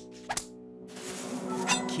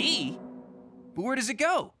 Key? But where does it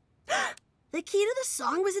go? The key to the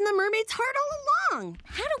song was in the mermaid's heart all along.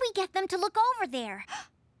 How do we get them to look over there?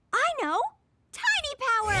 I know! Tiny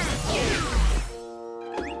power!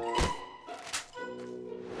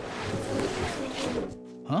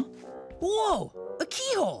 Huh? Whoa! A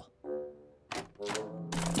keyhole!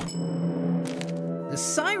 The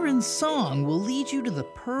siren Siren Song will lead you to the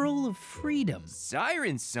Pearl of Freedom.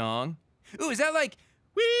 Siren Song? Ooh, is that like...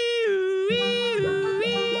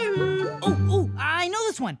 Oh, I know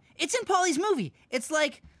this one. It's in Polly's movie. It's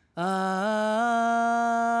like... I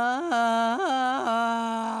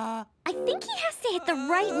think he has to hit the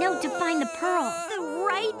right note to find the pearl. The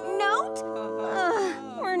right note?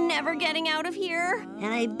 We're never getting out of here.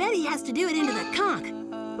 And I bet he has to do it into the conch,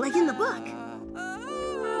 like in the book.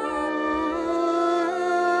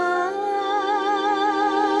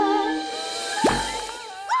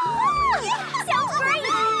 Sounds great!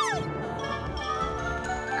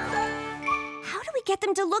 How do we get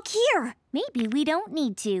them to look here? Maybe we don't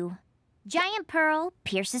need to. Giant pearl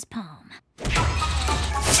pierces palm. The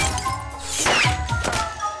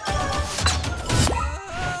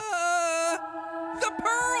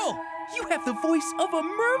pearl! You have the voice of a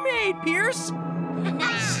mermaid, Pierce!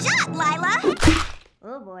 Shut, Lila!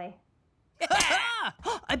 Oh boy.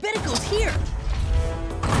 I bet it goes here.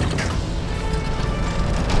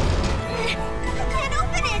 I can't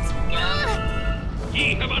open it!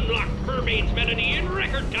 Ye have unlocked Mermaid's melody in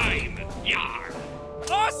record time. Yar!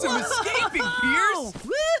 Awesome escaping, Pierce!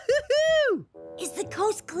 Woohoo! Is the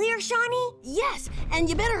coast clear, Shawnee? Yes, and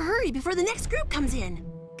you better hurry before the next group comes in.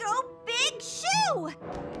 Go Big Shoe!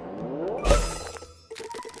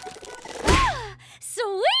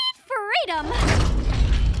 Sweet freedom!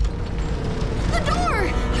 The door!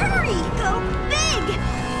 Hurry! Go big!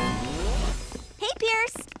 Hey,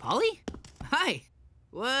 Pierce. Polly? Hi.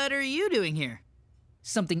 What are you doing here?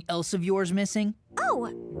 Something else of yours missing? Oh,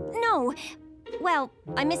 no. Well,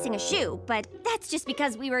 I'm missing a shoe, but that's just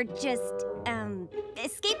because we were just,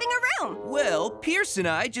 escaping a room. Well, Pierce and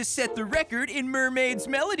I just set the record in Mermaid's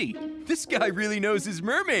melody. This guy really knows his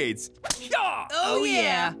mermaids. Yeah! Oh,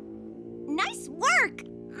 yeah. Nice work!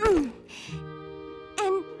 And,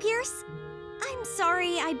 Pierce, I'm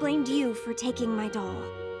sorry I blamed you for taking my doll.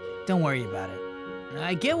 Don't worry about it.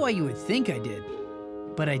 I get why you would think I did,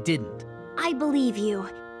 but I didn't. I believe you.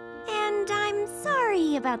 And I'm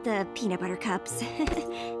sorry about the peanut butter cups.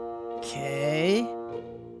 Okay.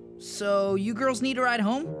 So, you girls need a ride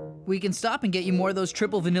home? We can stop and get you more of those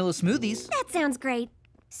triple vanilla smoothies. That sounds great.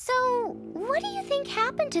 So, what do you think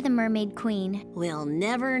happened to the Mermaid Queen? We'll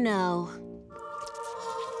never know.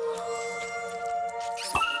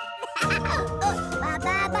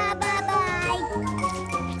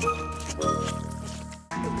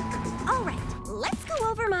 All right, let's go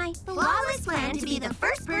over my flawless plan to be the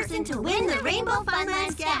first person to win the Rainbow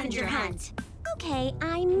Funland Scavenger Hunt. Okay,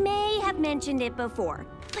 I may have mentioned it before,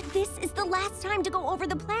 but this is the last time to go over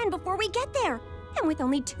the plan before we get there. And with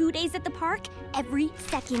only 2 days at the park, every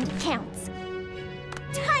second counts.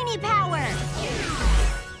 Tiny power!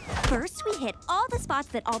 First, we hit all the spots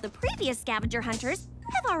that all the previous scavenger hunters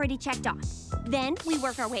have already checked off. Then, we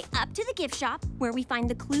work our way up to the gift shop, where we find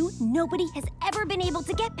the clue nobody has ever been able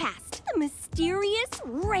to get past, the mysterious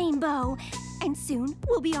rainbow. And soon,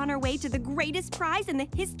 we'll be on our way to the greatest prize in the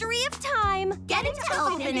history of time. Getting to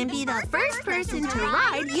open and be the first person to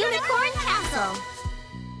ride Unicorn Castle.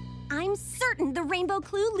 I'm certain the rainbow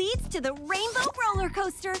clue leads to the Rainbow Roller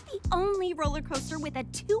Coaster, the only roller coaster with a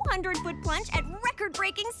 200-foot plunge at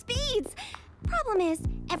record-breaking speeds. Problem is,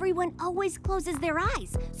 everyone always closes their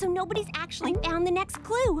eyes, so nobody's actually found the next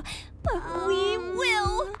clue. But we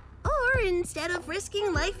will. Or instead of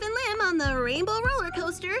risking life and limb on the Rainbow Roller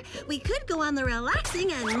Coaster, we could go on the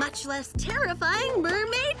relaxing and much less terrifying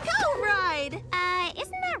Mermaid Cove ride.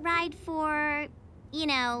 Isn't that ride for,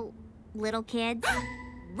 little kids?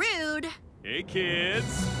 Rude. Hey,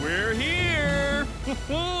 kids, we're here!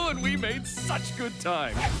 And we made such good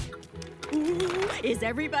time. Is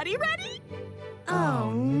everybody ready?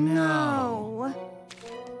 Oh, no.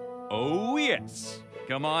 Oh, yes.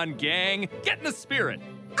 Come on, gang, get in the spirit.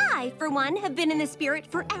 I, for one, have been in the spirit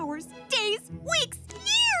for hours, days, weeks,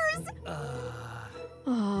 years!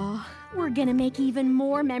 Oh, we're gonna make even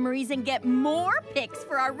more memories and get more pics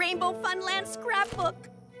for our Rainbow Funland scrapbook.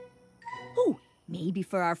 Oh, maybe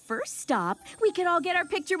for our first stop, we could all get our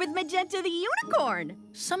picture with Magenta the unicorn.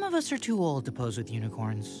 Some of us are too old to pose with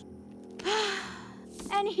unicorns.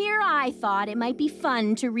 And here I thought it might be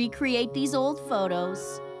fun to recreate these old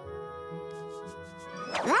photos.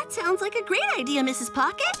 That sounds like a great idea, Mrs.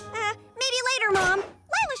 Pocket. Maybe later, Mom.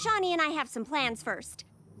 Lila, Shawnee, and I have some plans first.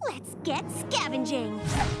 Let's get scavenging.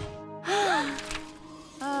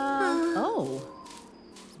 Oh.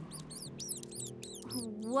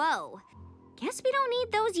 Whoa. Guess we don't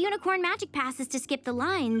need those unicorn magic passes to skip the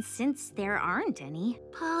lines, since there aren't any.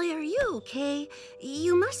 Polly, are you okay?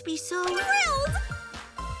 You must be so... Thrilled!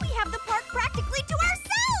 We have the park practically to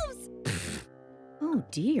ourselves! Oh,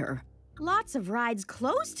 dear. Lots of rides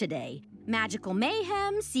closed today. Magical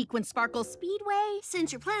Mayhem, Sequin Sparkle Speedway.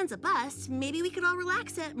 Since your plan's a bust, maybe we could all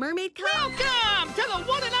relax at Mermaid Cove. Welcome to the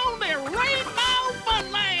one and only Rainbow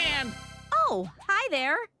Funland! Oh, hi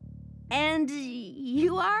there. And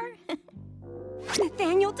you are?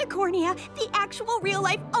 Nathaniel DeCornea, the actual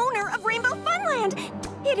real-life owner of Rainbow Funland.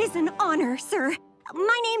 It is an honor, sir.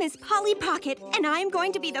 My name is Polly Pocket, and I'm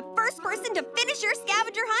going to be the first person to finish your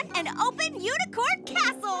scavenger hunt and open Unicorn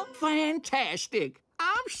Castle. Fantastic.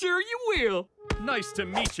 I'm sure you will. Nice to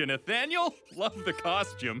meet you, Nathaniel. Love the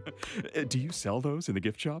costume. Do you sell those in the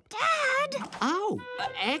gift shop? Dad! Oh,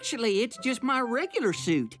 actually, it's just my regular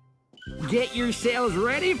suit. Get yourselves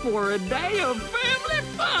ready for a day of family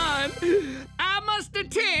fun. I must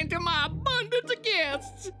attend to my abundance of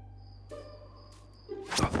guests.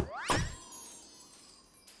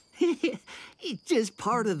 It's just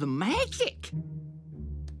part of the magic.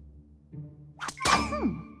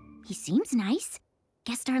 He seems nice.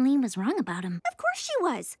 Guess Darlene was wrong about him. Of course she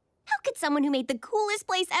was. How could someone who made the coolest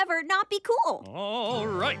place ever not be cool? All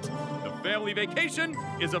right. The family vacation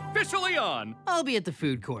is officially on. I'll be at the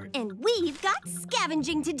food court. And we've got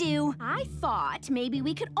scavenging to do. I thought maybe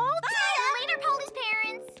we could all See you later, Polly's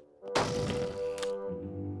parents.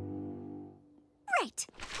 Right.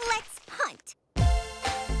 Let's hunt.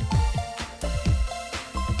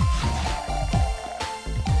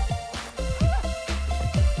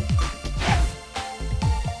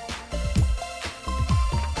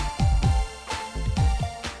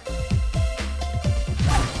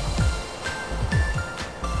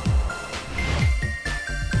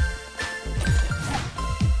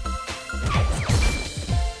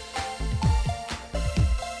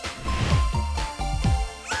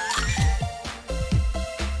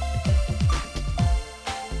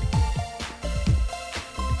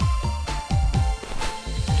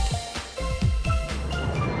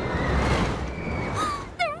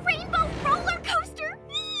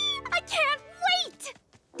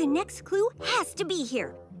 The next clue has to be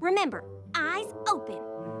here. Remember, eyes open.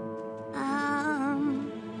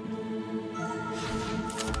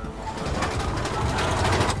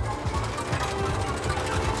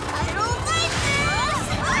 I don't like this!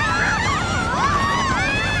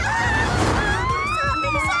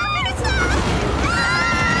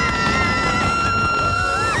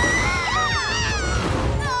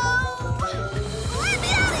 Let me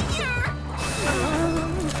out of here!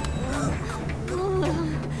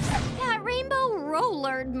 That rainbow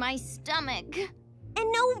rollered my stomach.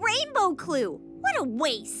 And no rainbow clue. What a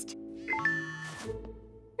waste.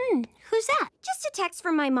 Who's that? Just a text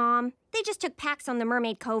from my mom. They just took PAX on the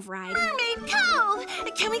Mermaid Cove ride. Mermaid Cove!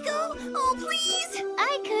 Can we go? Oh, please!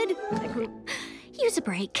 I could use a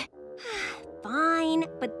break. Fine,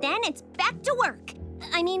 but then it's back to work.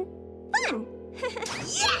 I mean, fun.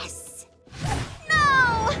 Yes!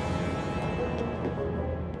 No!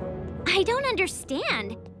 I don't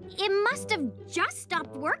understand. It must have just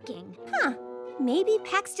stopped working. Huh. Maybe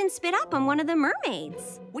Paxton spit up on one of the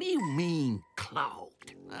mermaids. What do you mean,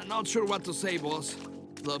 clogged? Not sure what to say, boss.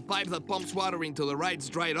 The pipe that pumps water into the ride's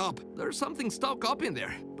dried up. There's something stuck up in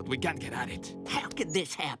there, but we can't get at it. How could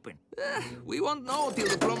this happen? We won't know till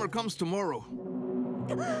the plumber comes tomorrow.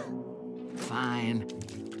 Fine.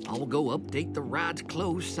 I'll go update the ride's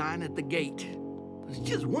closed sign at the gate. It's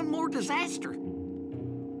just one more disaster.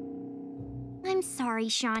 I'm sorry,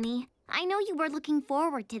 Shawnee. I know you were looking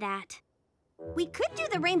forward to that. We could do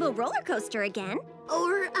the rainbow roller coaster again.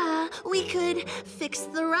 Or, we could fix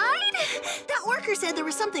the ride? That worker said there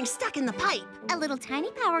was something stuck in the pipe. A little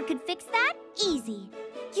tiny power could fix that? Easy.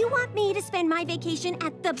 You want me to spend my vacation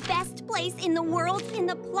at the best place in the world in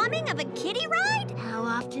the plumbing of a kiddie ride? How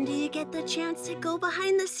often do you get the chance to go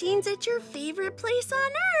behind the scenes at your favorite place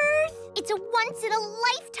on Earth? It's a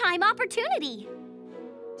once-in-a-lifetime opportunity.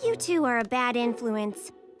 You two are a bad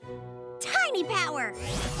influence. Tiny power!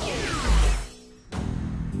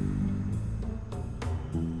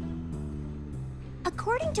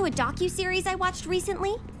 According to a docuseries I watched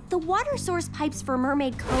recently, the water source pipes for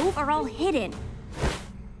Mermaid Cove are all hidden.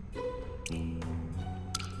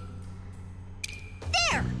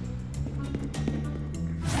 There!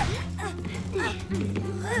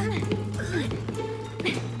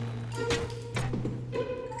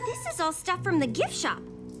 This is all stuff from the gift shop.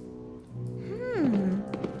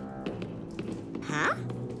 Huh?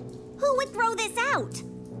 Who would throw this out?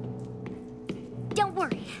 Don't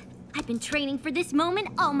worry. I've been training for this moment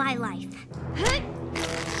all my life.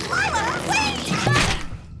 Lila, wait!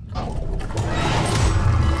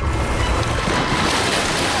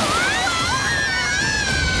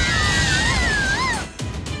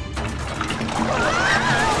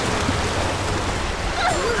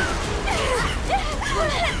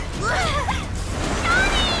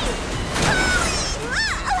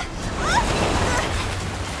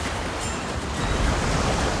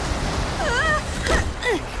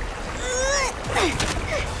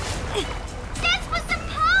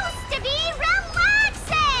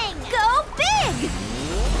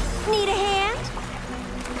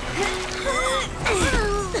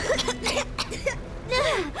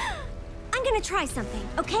 try something,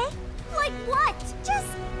 okay? Like what? Just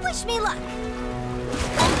wish me luck.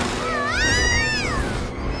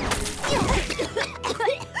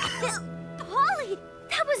 Polly,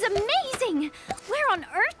 that was amazing! Where on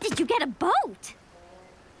earth did you get a boat?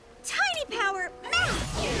 Tiny power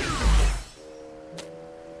math!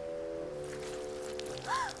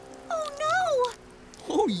 Oh no!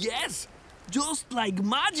 Oh, yes! Just like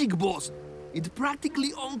magic, boss. It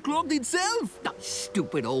practically unclogged itself. That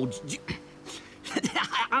stupid old...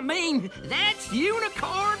 I mean, that's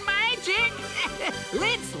unicorn magic!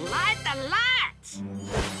 Let's light the lights!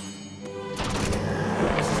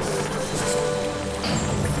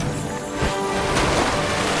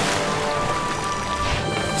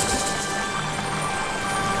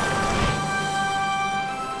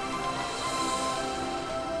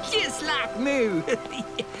 Just like Moo.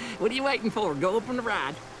 What are you waiting for? Go up on the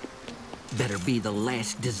ride. Better be the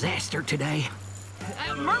last disaster today.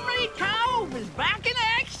 Mermaid Cove is back in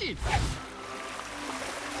action.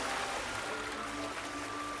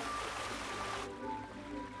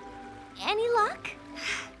 Any luck?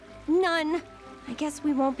 None. I guess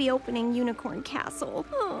we won't be opening Unicorn Castle.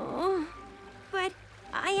 Oh. But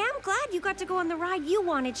I am glad you got to go on the ride you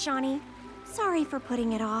wanted, Shawnee. Sorry for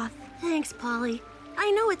putting it off. Thanks, Polly.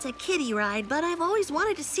 I know it's a kiddie ride, but I've always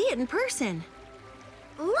wanted to see it in person.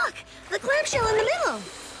 Look, the clamshell in the middle.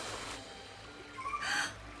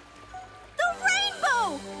 The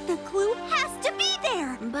rainbow! The clue has to be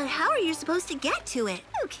there! But how are you supposed to get to it?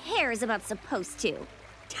 Who cares about supposed to?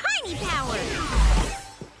 Tiny power!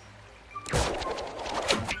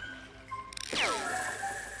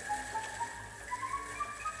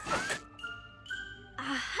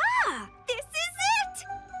 Aha! This is it!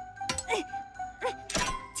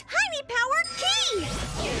 Tiny power key!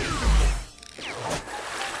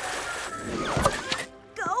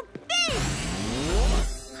 Go big!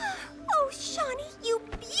 Oh, Shawnee, you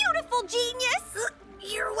beautiful genius!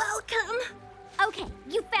 You're welcome. Okay,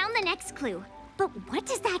 you found the next clue. But what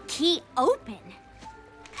does that key open?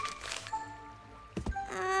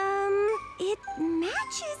 It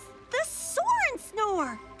matches the Soarin'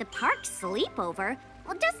 Snore. The park sleepover?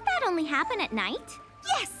 Well, doesn't that only happen at night?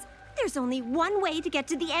 Yes! There's only one way to get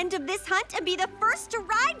to the end of this hunt and be the first to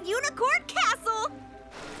ride Unicorn Castle!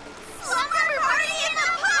 Slumber party in the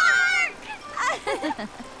park!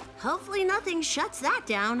 Hopefully nothing shuts that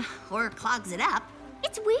down or clogs it up.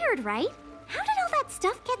 It's weird, right? How did all that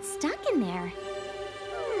stuff get stuck in there?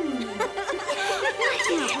 Let's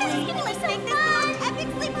make this the most epic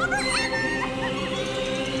sleepover ever!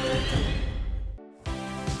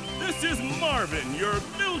 This is Marvin, your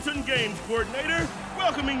Milton Games coordinator,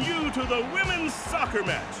 welcoming you to the women's soccer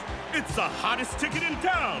match. It's the hottest ticket in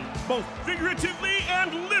town, both figuratively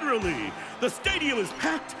and literally. The stadium is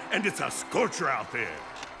packed, and it's a scorcher out there.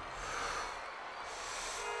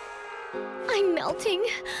 I'm melting.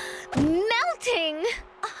 Melting!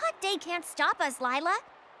 A hot day can't stop us, Lila.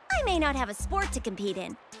 I may not have a sport to compete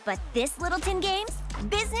in, but this Littleton Games,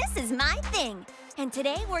 business is my thing. And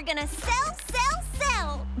today we're gonna sell, sell,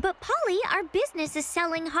 sell! But Polly, our business is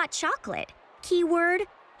selling hot chocolate. Keyword,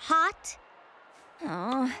 hot.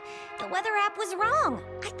 Oh, the weather app was wrong.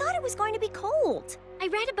 I thought it was going to be cold. I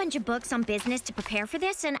read a bunch of books on business to prepare for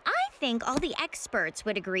this, and I think all the experts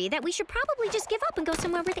would agree that we should probably just give up and go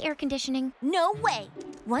somewhere with air conditioning. No way!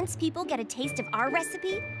 Once people get a taste of our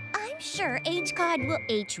recipe, I'm sure HCOD will...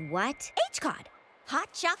 H what? HCOD.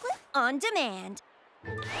 Hot chocolate on demand.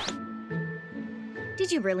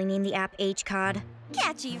 Did you really name the app HCOD?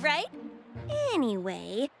 Catchy, right?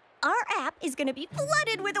 Anyway, our app is gonna be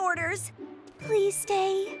flooded with orders. Please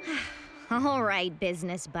stay. All right,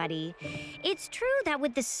 business buddy. It's true that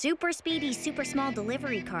with the super speedy, super small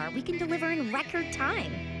delivery car, we can deliver in record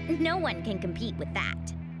time. No one can compete with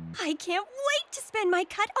that. I can't wait to spend my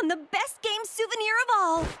cut on the best game souvenir of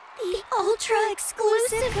all. The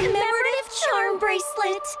ultra-exclusive commemorative charm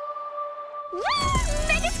bracelet. Woo!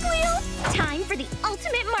 Mega squeal! Time for the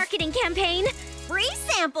ultimate marketing campaign. Free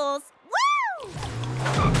samples. Woo!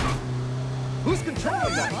 Who's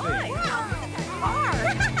controlling that thing?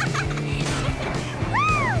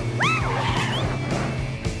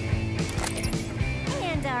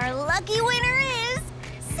 And our lucky winner is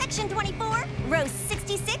Section 24, Row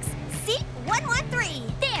 66, Seat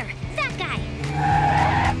 113. There, that guy.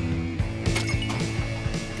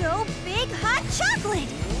 Go big hot chocolate.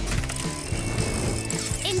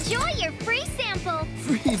 Enjoy your free sample.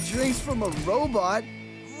 Free drinks from a robot?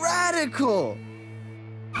 Radical!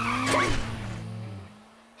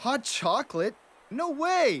 Hot chocolate? No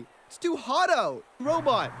way! It's too hot out!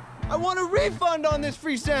 Robot, I want a refund on this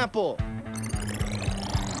free sample!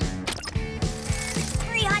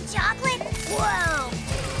 Free hot chocolate? Whoa!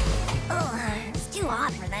 Ugh, it's too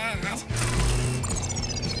hot for that.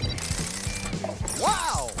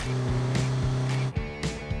 Wow!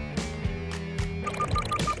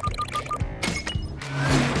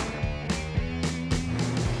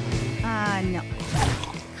 No.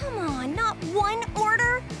 Come on, not one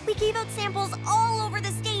order? We gave out samples all over the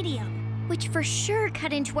stadium. Which for sure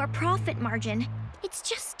cut into our profit margin. It's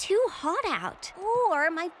just too hot out. Or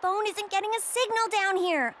my phone isn't getting a signal down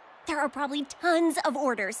here. There are probably tons of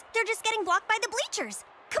orders. They're just getting blocked by the bleachers.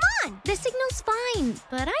 Come on! The signal's fine,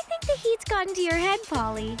 but I think the heat's gotten to your head,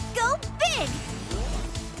 Polly. Go big!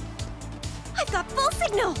 I've got full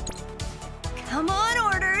signal. Come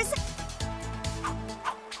on, orders.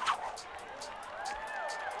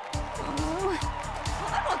 Oh,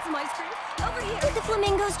 I want some ice cream. Over here. Did the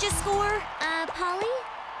flamingos just score? Polly?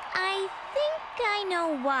 I think I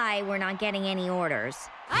know why we're not getting any orders.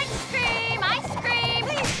 Ice cream! Ice cream!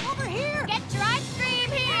 Please, over here! Get your ice cream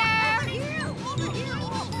here! Over here! Over here!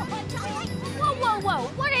 Whoa, whoa, whoa!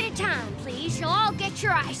 One at a time, please. You'll all get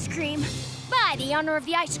your ice cream. By the honor of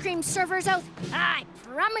the ice cream server's oath, I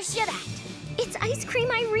promise you that. It's Ice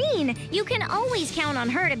Cream Irene. You can always count on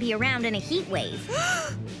her to be around in a heat wave.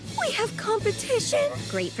 We have competition.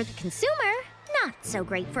 Great for the consumer, not so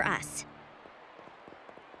great for us.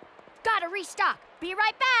 Gotta restock. Be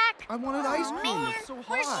right back. I wanted ice cream. It's so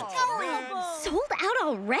hot. Sold out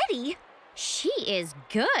already? She is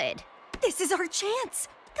good. This is our chance.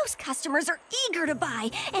 Those customers are eager to buy,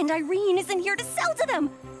 and Irene isn't here to sell to them.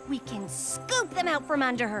 We can scoop them out from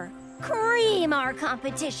under her. Cream our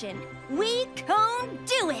competition. We can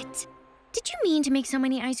do it. Did you mean to make so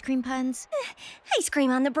many ice cream puns? Ice cream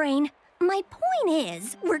on the brain. My point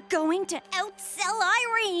is, we're going to outsell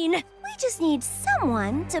Irene. We just need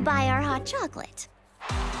someone to buy our hot chocolate.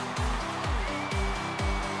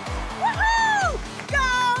 Woohoo!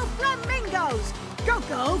 Go Flamingos! Go,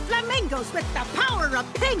 go Flamingos! With the power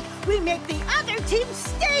of pink, we make the other team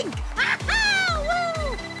stink! Ha-ha!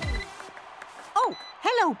 Woo! Oh,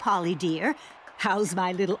 hello, Polly dear. How's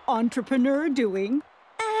my little entrepreneur doing?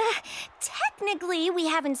 Technically, we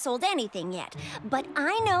haven't sold anything yet, but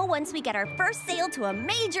I know once we get our first sale to a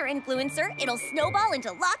major influencer, it'll snowball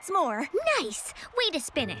into lots more. Nice! Way to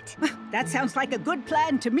spin it. That sounds like a good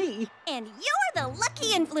plan to me. And you're the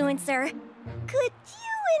lucky influencer. Could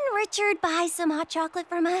you and Richard buy some hot chocolate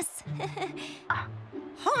from us?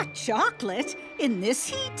 Hot chocolate? In this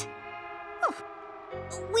heat?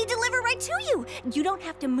 We deliver right to you. You don't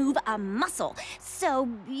have to move a muscle, so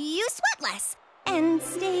you sweat less. And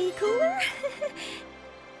stay cooler?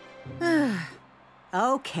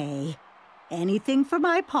 Okay. Anything for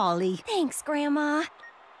my Polly. Thanks, Grandma.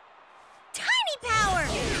 Tiny power!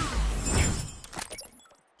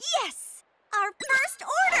 Yes! Our first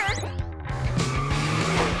order!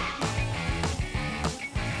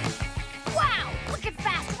 Wow! Look at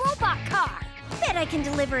fast robot car! Bet I can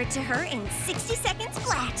deliver it to her in 60 seconds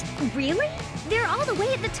flat. Really? They're all the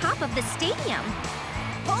way at the top of the stadium.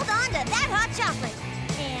 Hold on to that hot chocolate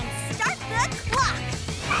and start the clock.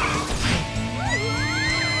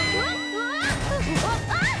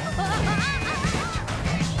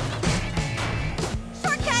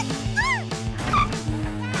 Shortcut.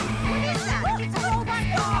 What is that? It's a robot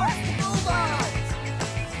car. Robots.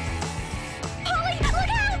 Polly,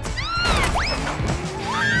 look out!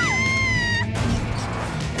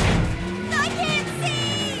 I can't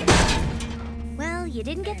see. Well, you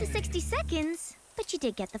didn't get the 60 seconds. But you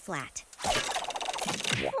did get the flat.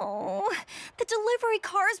 Oh, the delivery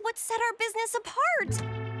car is what set our business apart.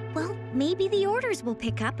 Well, maybe the orders will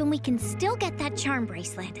pick up and we can still get that charm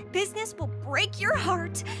bracelet. Business will break your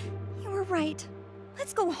heart. You were right.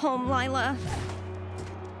 Let's go home, Lila.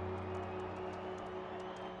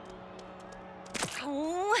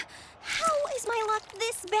 Oh, how is my luck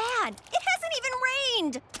this bad? It hasn't even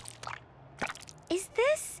rained. Is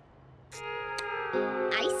this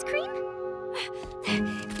ice cream?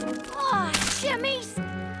 Oh, shimmies!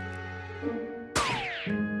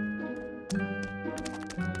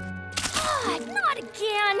 Oh, not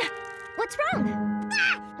again! What's wrong?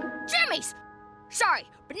 Ah! Jimmy's! Sorry,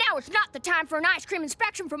 but now it's not the time for an ice cream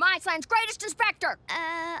inspection from Iceland's greatest inspector!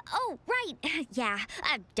 Oh, right. Yeah,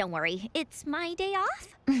 don't worry. It's my day off.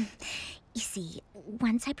 You see,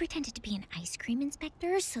 once I pretended to be an ice cream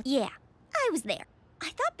inspector, so... Yeah, I was there. I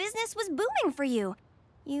thought business was booming for you.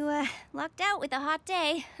 You, lucked out with a hot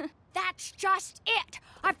day. That's just it.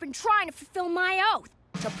 I've been trying to fulfill my oath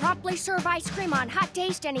to promptly serve ice cream on hot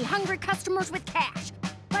days to any hungry customers with cash.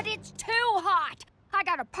 But it's too hot. I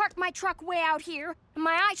gotta park my truck way out here, and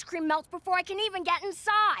my ice cream melts before I can even get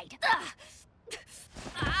inside. Ugh.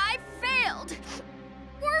 I failed.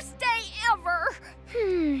 Worst day ever.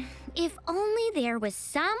 there was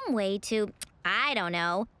some way to, I don't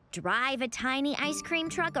know, drive a tiny ice cream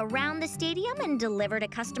truck around the stadium and deliver to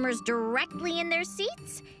customers directly in their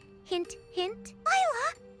seats? Hint, hint.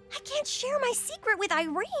 Lila, I can't share my secret with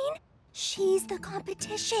Irene. She's the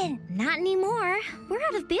competition. Not anymore. We're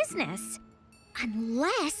out of business.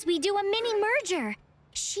 Unless we do a mini merger.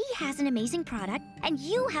 She has an amazing product, and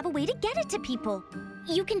you have a way to get it to people.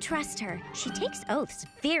 You can trust her. She takes oaths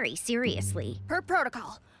very seriously. Per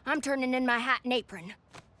protocol, I'm turning in my hat and apron.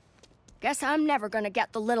 Guess I'm never gonna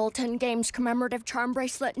get the Littleton Games commemorative charm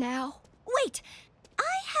bracelet now. Wait, I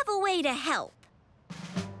have a way to help.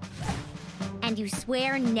 And you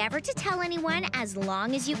swear never to tell anyone as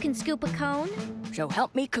long as you can scoop a cone? So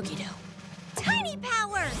help me, Cookie Dough. Tiny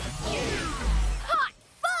power! Hot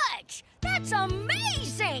fudge! That's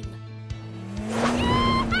amazing!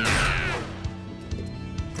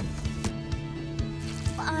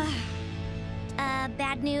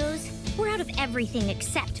 Bad news. We're out of everything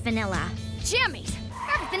except vanilla. Jimmy's!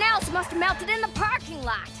 Everything else must have melted in the parking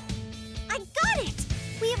lot. I got it!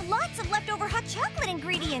 We have lots of leftover hot chocolate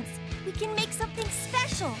ingredients. We can make something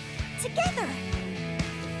special together.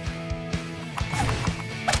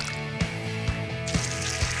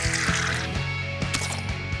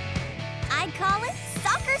 I call it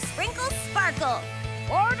Soccer Sprinkle Sparkle.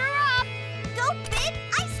 Order up! Go big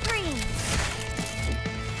ice cream!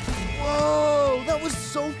 Whoa, that was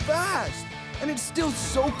so fast! And it's still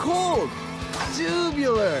so cold!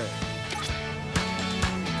 Tubular!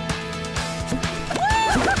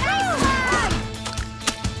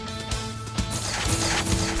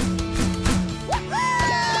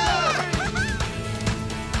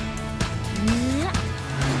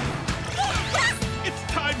 It's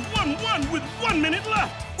tied 1-1 with 1 minute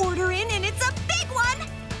left. Order in and it's a big one!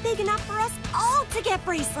 Big enough for us all to get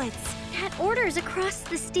bracelets. That order's across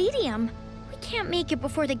the stadium. We can't make it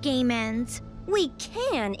before the game ends. We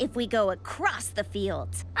can if we go across the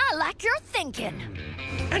field. I like your thinking.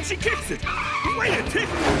 And she kicks it. Wait a tick.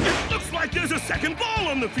 It looks like there's a second ball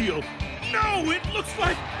on the field. No, it looks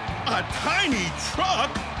like a tiny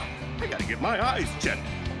truck. I gotta get my eyes checked.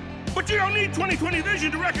 But you don't need 20/20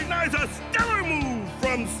 vision to recognize a stellar move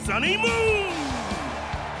from Sunny Moon.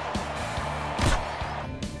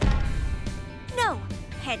 No,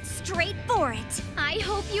 head straight for it. I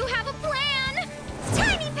hope you have a plan.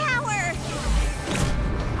 Tiny power!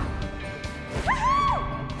 Woohoo!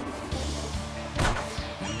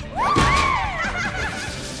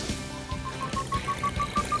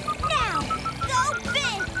 Now, go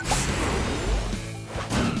big!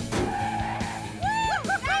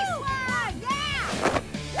 Nice one! Yeah!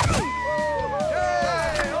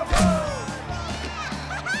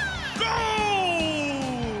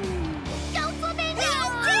 Go Flamingo!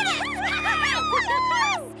 We did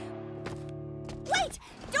it! Wait,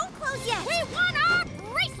 don't close yet. We won our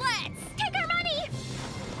bracelets! Take our money!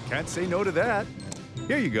 Can't say no to that.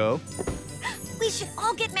 Here you go. We should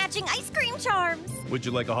all get matching ice cream charms. Would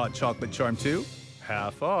you like a hot chocolate charm too?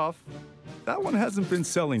 Half off. That one hasn't been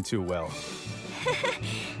selling too well.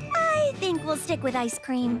 I think we'll stick with ice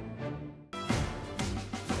cream.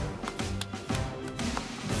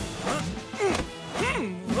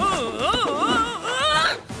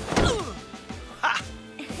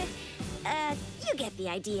 You get the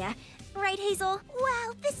idea. Right, Hazel?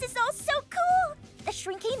 Wow, this is all so cool! The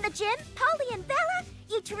shrinking, the gym, Polly and Bella,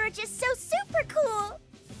 you two are just so super cool!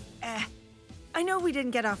 I know we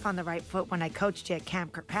didn't get off on the right foot when I coached you at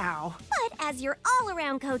Camp Kerpow. But as your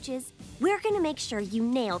all-around coaches, we're gonna make sure you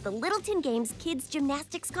nail the Littleton Games Kids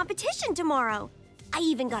Gymnastics Competition tomorrow. I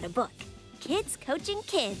even got a book, Kids Coaching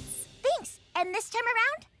Kids. Thanks, and this time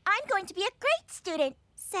around, I'm going to be a great student.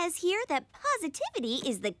 Says here that positivity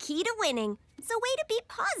is the key to winning. So way to be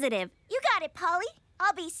positive. You got it, Polly.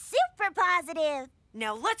 I'll be super positive.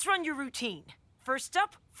 Now let's run your routine. First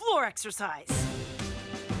up, floor exercise.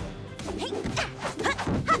 Hey,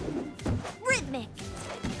 rhythmic.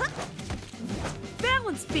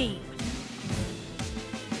 Balance beam.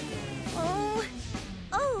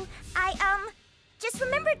 I just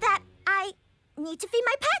remembered that I need to feed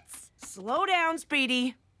my pets. Slow down,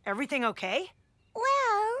 Speedy. Everything okay?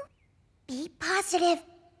 Well, be positive.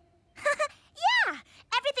 Yeah,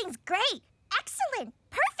 everything's great. Excellent.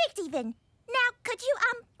 Perfect even. Now, could you,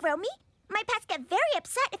 grow me? My pets get very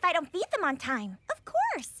upset if I don't feed them on time. Of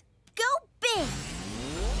course. Go big.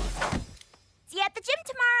 See you at the gym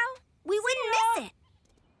tomorrow. We wouldn't miss it.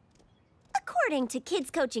 According to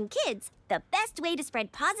Kids Coaching Kids, the best way to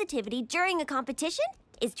spread positivity during a competition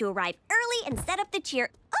is to arrive early and set up the cheer.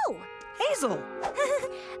 Oh! Hazel!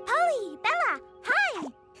 Polly, Bella, hi!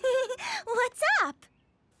 What's up?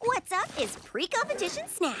 What's up is pre-competition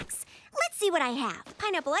snacks. Let's see what I have.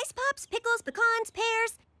 Pineapple ice pops, pickles, pecans,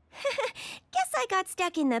 pears. Guess I got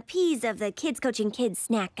stuck in the peas of the Kids Coaching Kids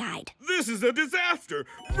snack guide. This is a disaster!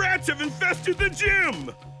 Rats have infested the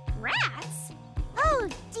gym! Rats? Oh,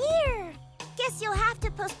 dear. Guess you'll have to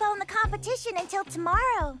postpone the competition until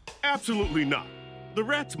tomorrow. Absolutely not. The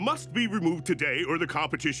rats must be removed today or the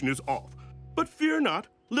competition is off. But fear not,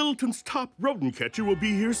 Littleton's top rodent catcher will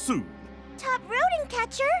be here soon. Top rodent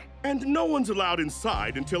catcher? And no one's allowed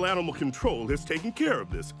inside until animal control has taken care of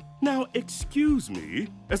this. Now, excuse me,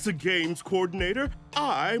 as the games coordinator,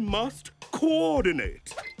 I must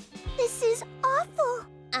coordinate. This is awful.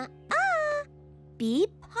 Be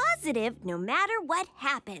positive no matter what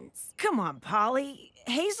happens. Come on, Polly.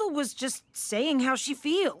 Hazel was just saying how she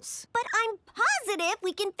feels. But I'm positive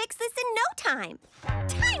we can fix this in no time.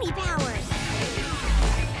 Tiny powers!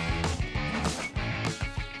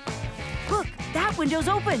 Look, that window's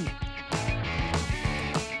open.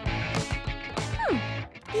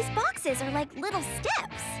 These boxes are like little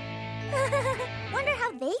steps. Wonder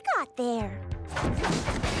how they got there.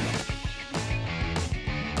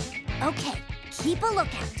 Okay, keep a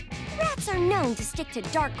lookout. Rats are known to stick to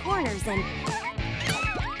dark corners and...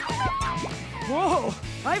 Whoa,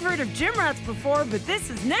 I've heard of gym rats before, but this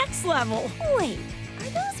is next level. Wait, are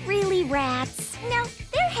those really rats? No,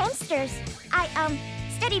 they're hamsters. I,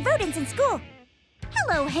 studied rodents in school.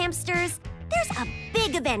 Hello, hamsters. There's a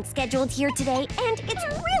big event scheduled here today, and it's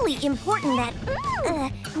really important that,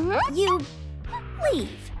 you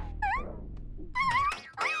leave.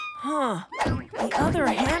 Huh. The other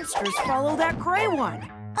hamsters follow that gray one.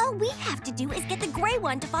 All we have to do is get the gray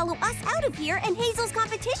one to follow us out of here, and Hazel's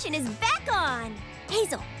competition is back on.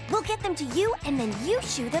 Hazel, we'll get them to you, and then you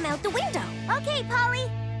shoo them out the window. Okay, Polly.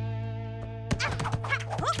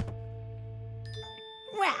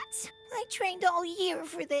 Rats, I trained all year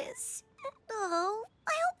for this. Oh,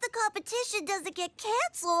 I hope the competition doesn't get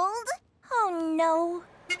canceled. Oh, no.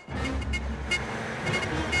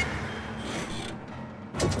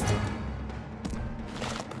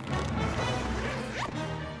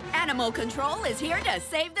 Animal control is here to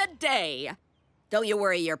save the day. Don't you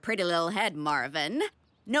worry your pretty little head, Marvin.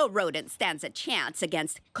 No rodent stands a chance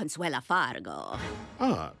against Consuela Fargo.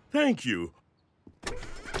 Ah, thank you.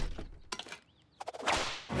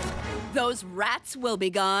 Those rats will be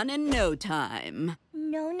gone in no time.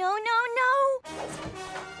 No, no, no, no.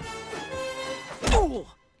 Oh!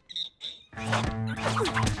 Get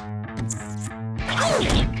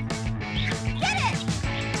it!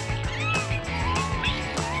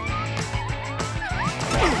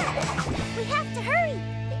 We have to hurry.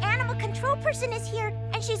 The animal control person is here,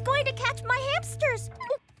 and she's going to catch my hamsters.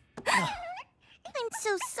 I'm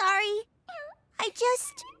so sorry. I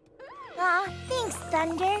just... Aw, thanks,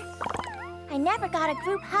 Thunder. I never got a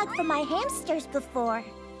group hug from my hamsters before.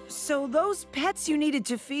 So those pets you needed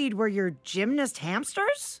to feed were your gymnast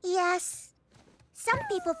hamsters? Yes. Some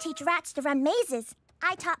people teach rats to run mazes.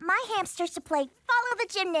 I taught my hamsters to play Follow the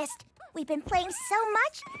Gymnast. We've been playing so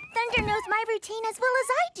much, Thunder knows my routine as well as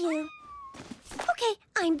I do. Okay,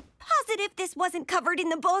 I'm positive this wasn't covered in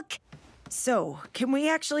the book. So, can we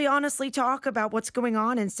actually honestly talk about what's going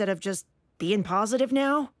on instead of just being positive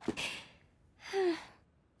now?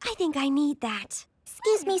 I think I need that.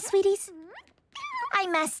 Excuse me, sweeties. I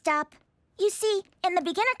messed up. You see, in the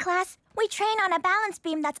beginner class, we train on a balance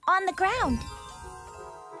beam that's on the ground.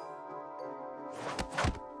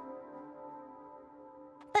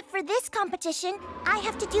 But for this competition, I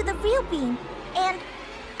have to do the real beam. And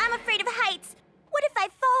I'm afraid of heights. What if I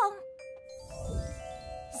fall?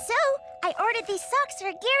 So, I ordered these socks that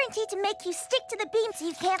are guaranteed to make you stick to the beam so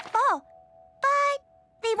you can't fall. But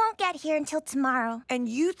they won't get here until tomorrow. And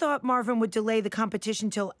you thought Marvin would delay the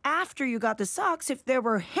competition till after you got the socks if there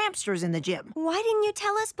were hamsters in the gym. Why didn't you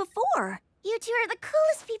tell us before? You two are the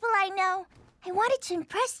coolest people I know. I wanted to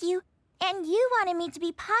impress you, and you wanted me to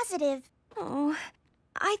be positive. Oh,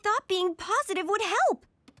 I thought being positive would help,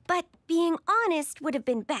 but being honest would have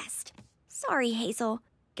been best. Sorry, Hazel.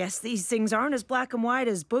 Guess these things aren't as black and white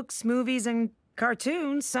as books, movies, and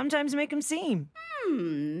cartoons sometimes make them seem.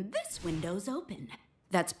 This window's open.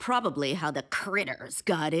 That's probably how the critters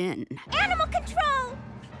got in. Animal control!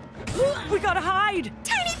 We gotta hide!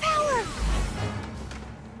 Tiny power!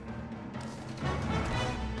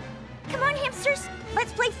 Come on, hamsters.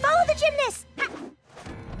 Let's play Follow the Gymnast.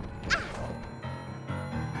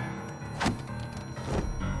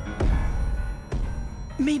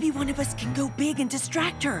 Maybe one of us can go big and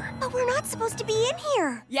distract her. But we're not supposed to be in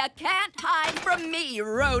here. You can't hide from me,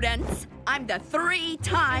 rodents. I'm the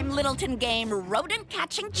 3-time Littleton Game rodent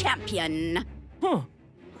catching champion. Huh.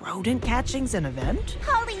 Rodent catching's an event?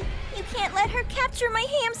 Polly, you can't let her capture my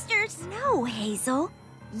hamsters. No, Hazel.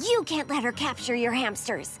 You can't let her capture your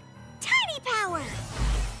hamsters. Tiny power!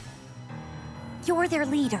 You're their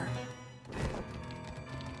leader.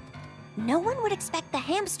 No one would expect the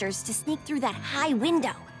hamsters to sneak through that high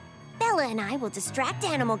window. Bella and I will distract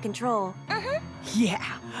animal control. Yeah,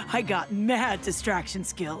 I got mad distraction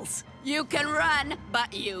skills. You can run,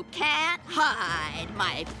 but you can't hide,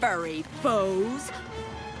 my furry foes.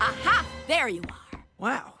 Aha! There you are.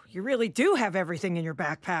 Wow, you really do have everything in your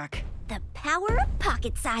backpack. The power of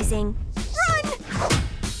pocket sizing. Run!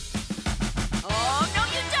 Oh, no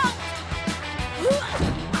you don't!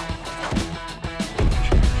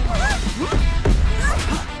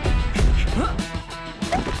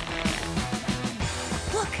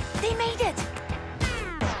 Look, they made it!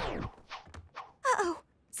 Uh-oh,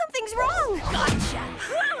 something's wrong! Gotcha!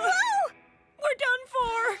 Whoa! We're done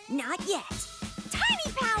for! Not yet.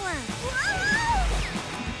 Tiny power!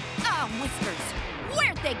 Oh, Whiskers,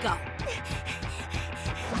 where'd they go?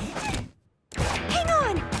 Hang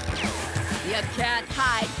on! You can't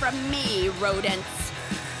hide from me, rodents.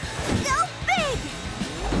 Go big!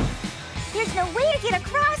 There's no way to get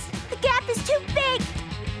across! The gap is too big!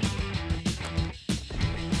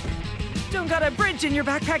 Don't got a bridge in your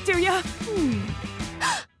backpack, do ya?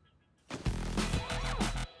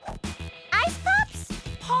 Ice Pops?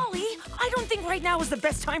 Polly, I don't think right now is the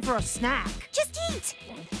best time for a snack. Just eat!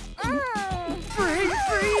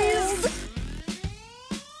 Freeze!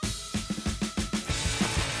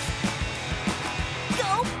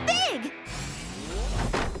 Go big!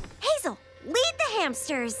 Hazel, lead the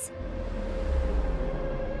hamsters.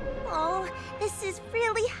 Oh, this is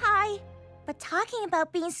really high. But talking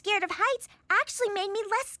about being scared of heights actually made me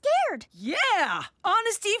less scared. Yeah!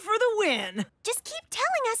 Honesty for the win! Just keep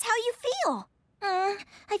telling us how you feel.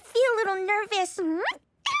 I feel a little nervous.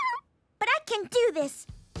 But I can do this.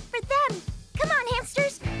 For them. Come on,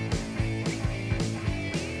 hamsters.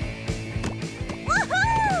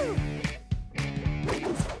 Woohoo!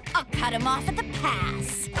 I'll cut him off at the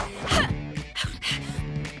pass.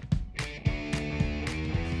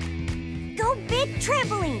 Go big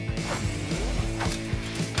trampoline.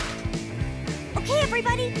 Okay,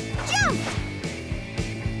 everybody, jump!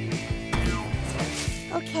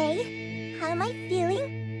 Okay, how am I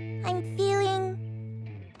feeling? I'm feeling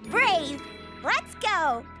brave. Let's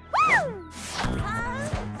go! Woo!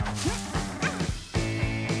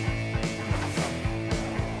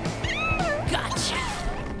 Gotcha!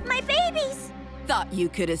 My babies! Thought you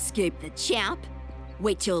could escape the champ?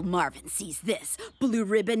 Wait till Marvin sees this. Blue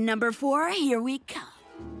ribbon number 4, here we come.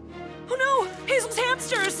 Oh no! Hazel's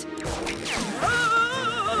hamsters!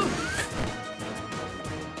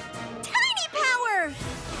 Tiny power!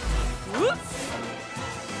 Whoops!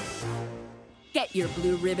 Get your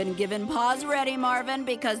blue ribbon given paws ready, Marvin,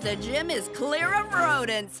 because the gym is clear of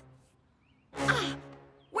rodents.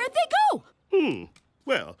 Where'd they go?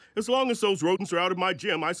 Well, as long as those rodents are out of my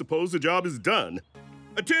gym, I suppose the job is done.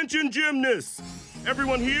 Attention, gymnasts!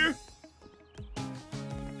 Everyone here?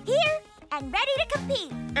 Here and ready to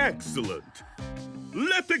compete. Excellent.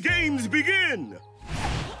 Let the games begin!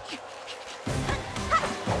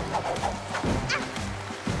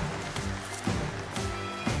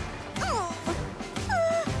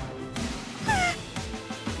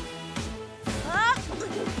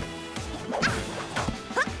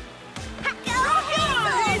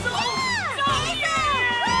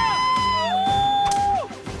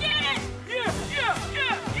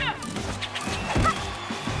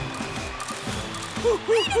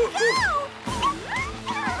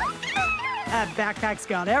 That backpack's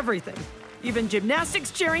got everything. Even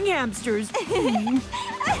gymnastics cheering hamsters.